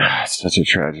tragedy. It's such a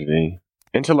tragedy.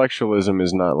 Intellectualism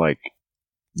is not like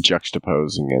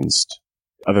juxtaposed against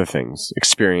other things,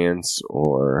 experience,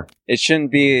 or it shouldn't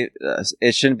be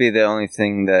the only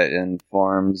thing that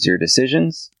informs your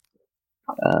decisions.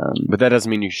 But that doesn't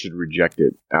mean you should reject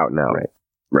it out and out.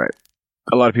 Right.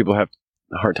 A lot of people have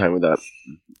a hard time with that.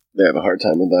 They have a hard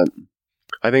time with that.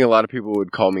 I think a lot of people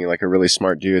would call me like a really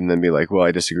smart dude and then be like, well,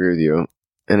 I disagree with you.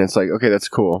 And it's like, okay, that's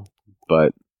cool.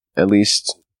 But at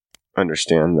least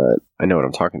understand that I know what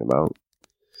I'm talking about.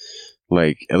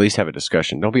 Like, at least have a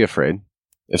discussion. Don't be afraid.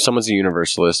 If someone's a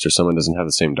universalist or someone doesn't have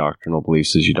the same doctrinal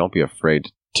beliefs as you, don't be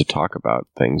afraid to talk about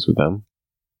things with them.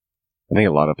 I think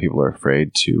a lot of people are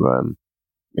afraid to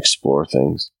explore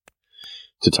things,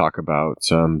 to talk about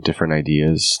different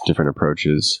ideas, different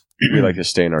approaches. We like to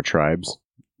stay in our tribes.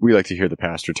 We like to hear the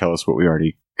pastor tell us what we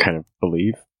already kind of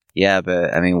believe. Yeah,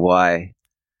 but I mean, why?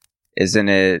 Isn't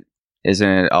it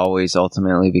always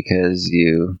ultimately because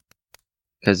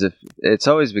it's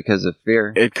always because of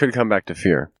fear? It could come back to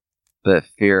fear. But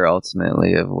fear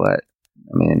ultimately of what?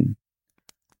 I mean...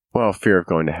 Well, fear of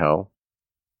going to hell.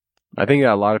 I think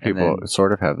a lot of people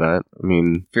sort of have that. I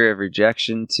mean... Fear of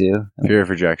rejection, too. Fear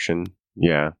of rejection,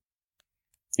 yeah.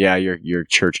 Yeah, your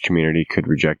church community could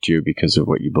reject you because of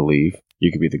what you believe.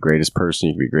 You could be the greatest person.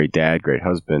 You could be a great dad, great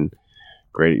husband,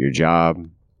 great at your job,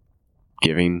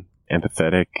 giving,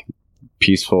 empathetic,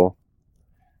 peaceful.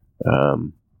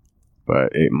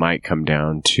 But it might come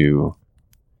down to,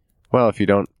 well, if you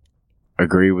don't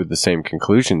agree with the same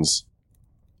conclusions,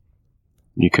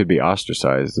 you could be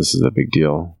ostracized. This is a big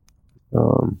deal,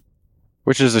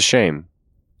 which is a shame.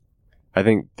 I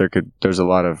think there's a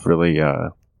lot of really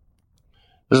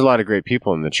There's a lot of great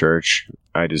people in the church.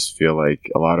 I just feel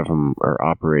like a lot of them are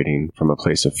operating from a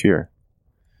place of fear.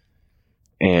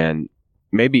 And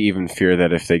maybe even fear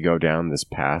that if they go down this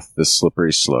path, this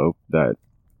slippery slope, that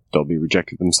they'll be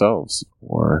rejected themselves,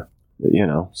 or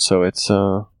So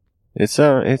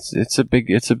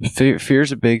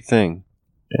fear's a big thing,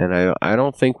 and I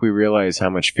don't think we realize how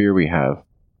much fear we have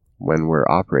when we're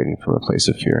operating from a place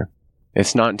of fear.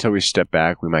 It's not until we step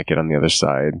back, we might get on the other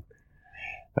side,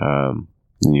 and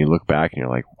you look back and you're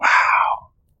like, wow,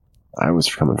 I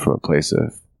was coming from a place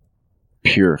of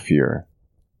pure fear.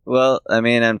 Well, I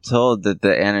mean, I'm told that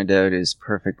the antidote is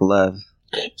perfect love.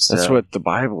 So. That's what the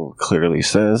Bible clearly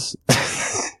says.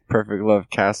 Perfect love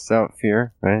casts out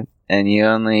fear, right? And you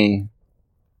only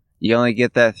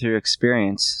get that through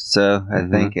experience. So I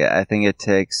think it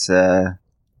takes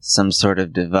some sort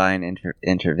of divine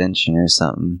intervention or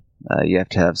something. You have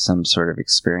to have some sort of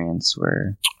experience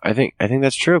where I think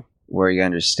that's true. Where you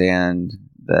understand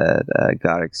that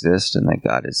God exists and that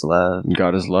God is love.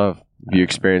 God is love. If you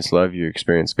experience love, you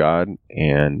experience God,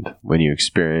 and when you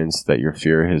experience that your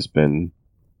fear has been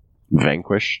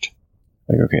vanquished,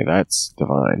 like, okay, that's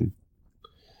divine.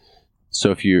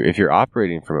 So if you're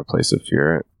operating from a place of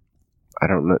fear, I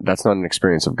don't know, that's not an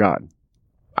experience of God,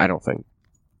 I don't think.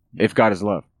 If God is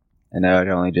love. And I would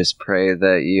only just pray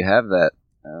that you have that.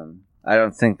 I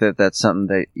don't think that that's something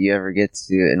that you ever get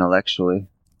to intellectually.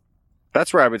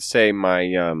 That's where I would say my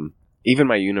even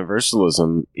my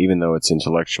universalism, even though it's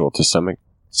intellectual to some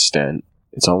extent,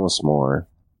 it's almost more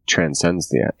transcends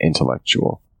the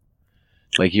intellectual.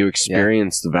 Like, you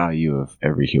experience the value of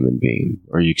every human being,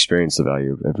 or you experience the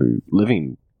value of every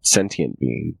living sentient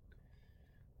being,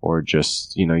 or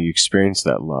just, you experience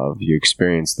that love. You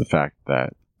experience the fact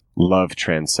that love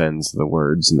transcends the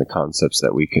words and the concepts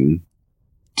that we can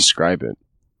describe it.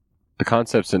 The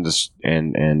concepts and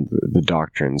the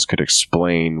doctrines could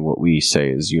explain what we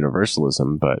say is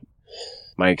universalism, but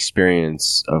my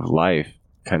experience of life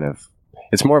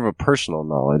it's more of a personal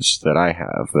knowledge that I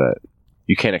have that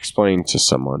you can't explain to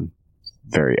someone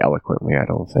very eloquently, I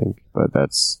don't think. But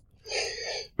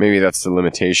maybe that's the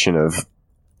limitation of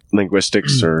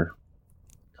linguistics or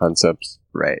concepts.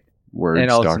 Right. Words, and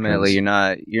ultimately,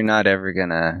 doctrines. you're not ever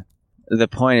gonna. The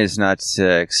point is not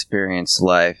to experience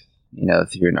life,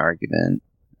 through an argument,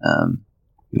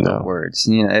 no words.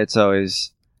 It's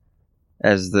always,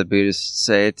 as the Buddhists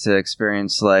say, to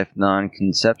experience life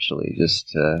non-conceptually, just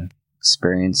to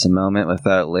experience a moment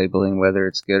without labeling whether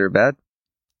it's good or bad.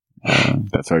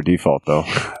 That's our default, though.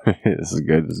 This is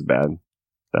good, this is bad.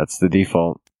 That's the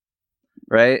default.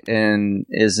 Right? And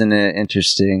isn't it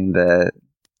interesting that,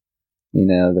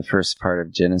 the first part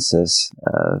of Genesis,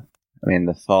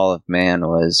 the fall of man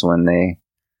was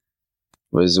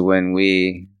when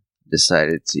we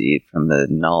decided to eat from the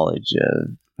knowledge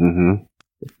of the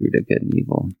fruit of good and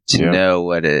evil.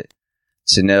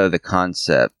 To know the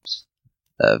concept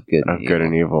of good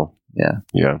and evil. Yeah.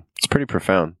 Yeah. It's pretty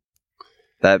profound.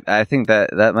 I think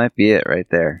that might be it right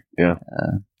there. Yeah.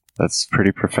 That's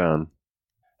pretty profound.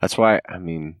 That's why,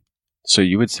 so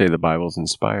you would say the Bible's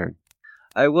inspired.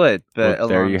 I would, but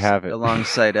there you have it.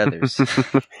 Alongside others.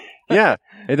 Yeah.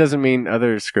 It doesn't mean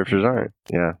other scriptures aren't.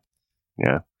 Yeah.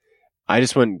 Yeah. I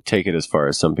just wouldn't take it as far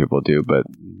as some people do, but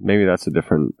maybe that's a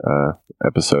different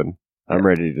episode. Yeah. I'm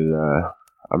ready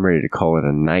to call it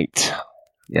a night.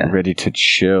 Yeah. I'm ready to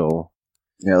chill.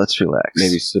 Yeah, let's relax.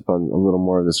 Maybe sip on a little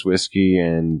more of this whiskey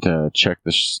and check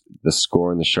the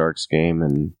score in the Sharks game,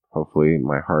 and hopefully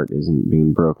my heart isn't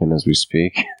being broken as we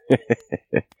speak.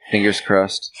 Fingers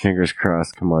crossed. Fingers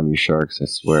crossed. Come on, you Sharks, I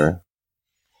swear.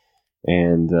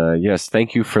 And yes,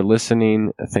 thank you for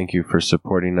listening. Thank you for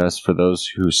supporting us. For those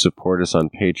who support us on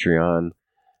Patreon,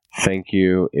 thank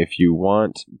you. If you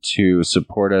want to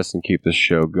support us and keep the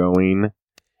show going,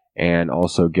 and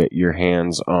also get your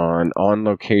hands on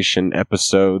location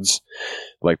episodes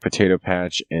like Potato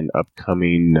Patch and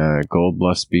upcoming Gold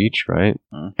Bluff Beach, right?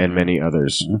 And many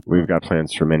others. We've got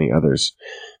plans for many others.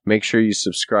 Make sure you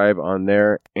subscribe on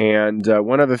there. And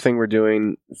one other thing we're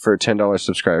doing for $10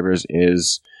 subscribers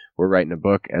is we're writing a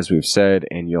book, as we've said,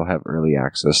 and you'll have early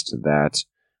access to that.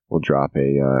 We'll drop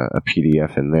a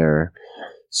PDF in there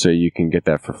so you can get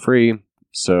that for free.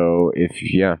 So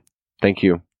thank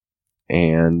you.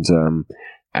 And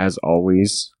as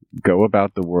always, go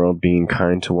about the world being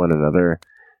kind to one another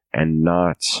and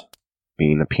not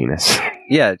being a penis.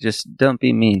 Yeah, just don't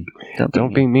be mean.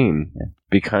 Don't be mean. Yeah.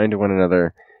 Be kind to one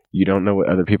another. You don't know what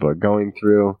other people are going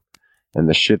through and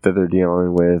the shit that they're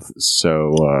dealing with.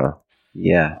 So,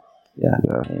 yeah.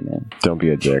 Amen. Don't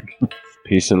be a dick.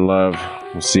 Peace and love.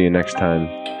 We'll see you next time.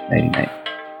 Nighty night.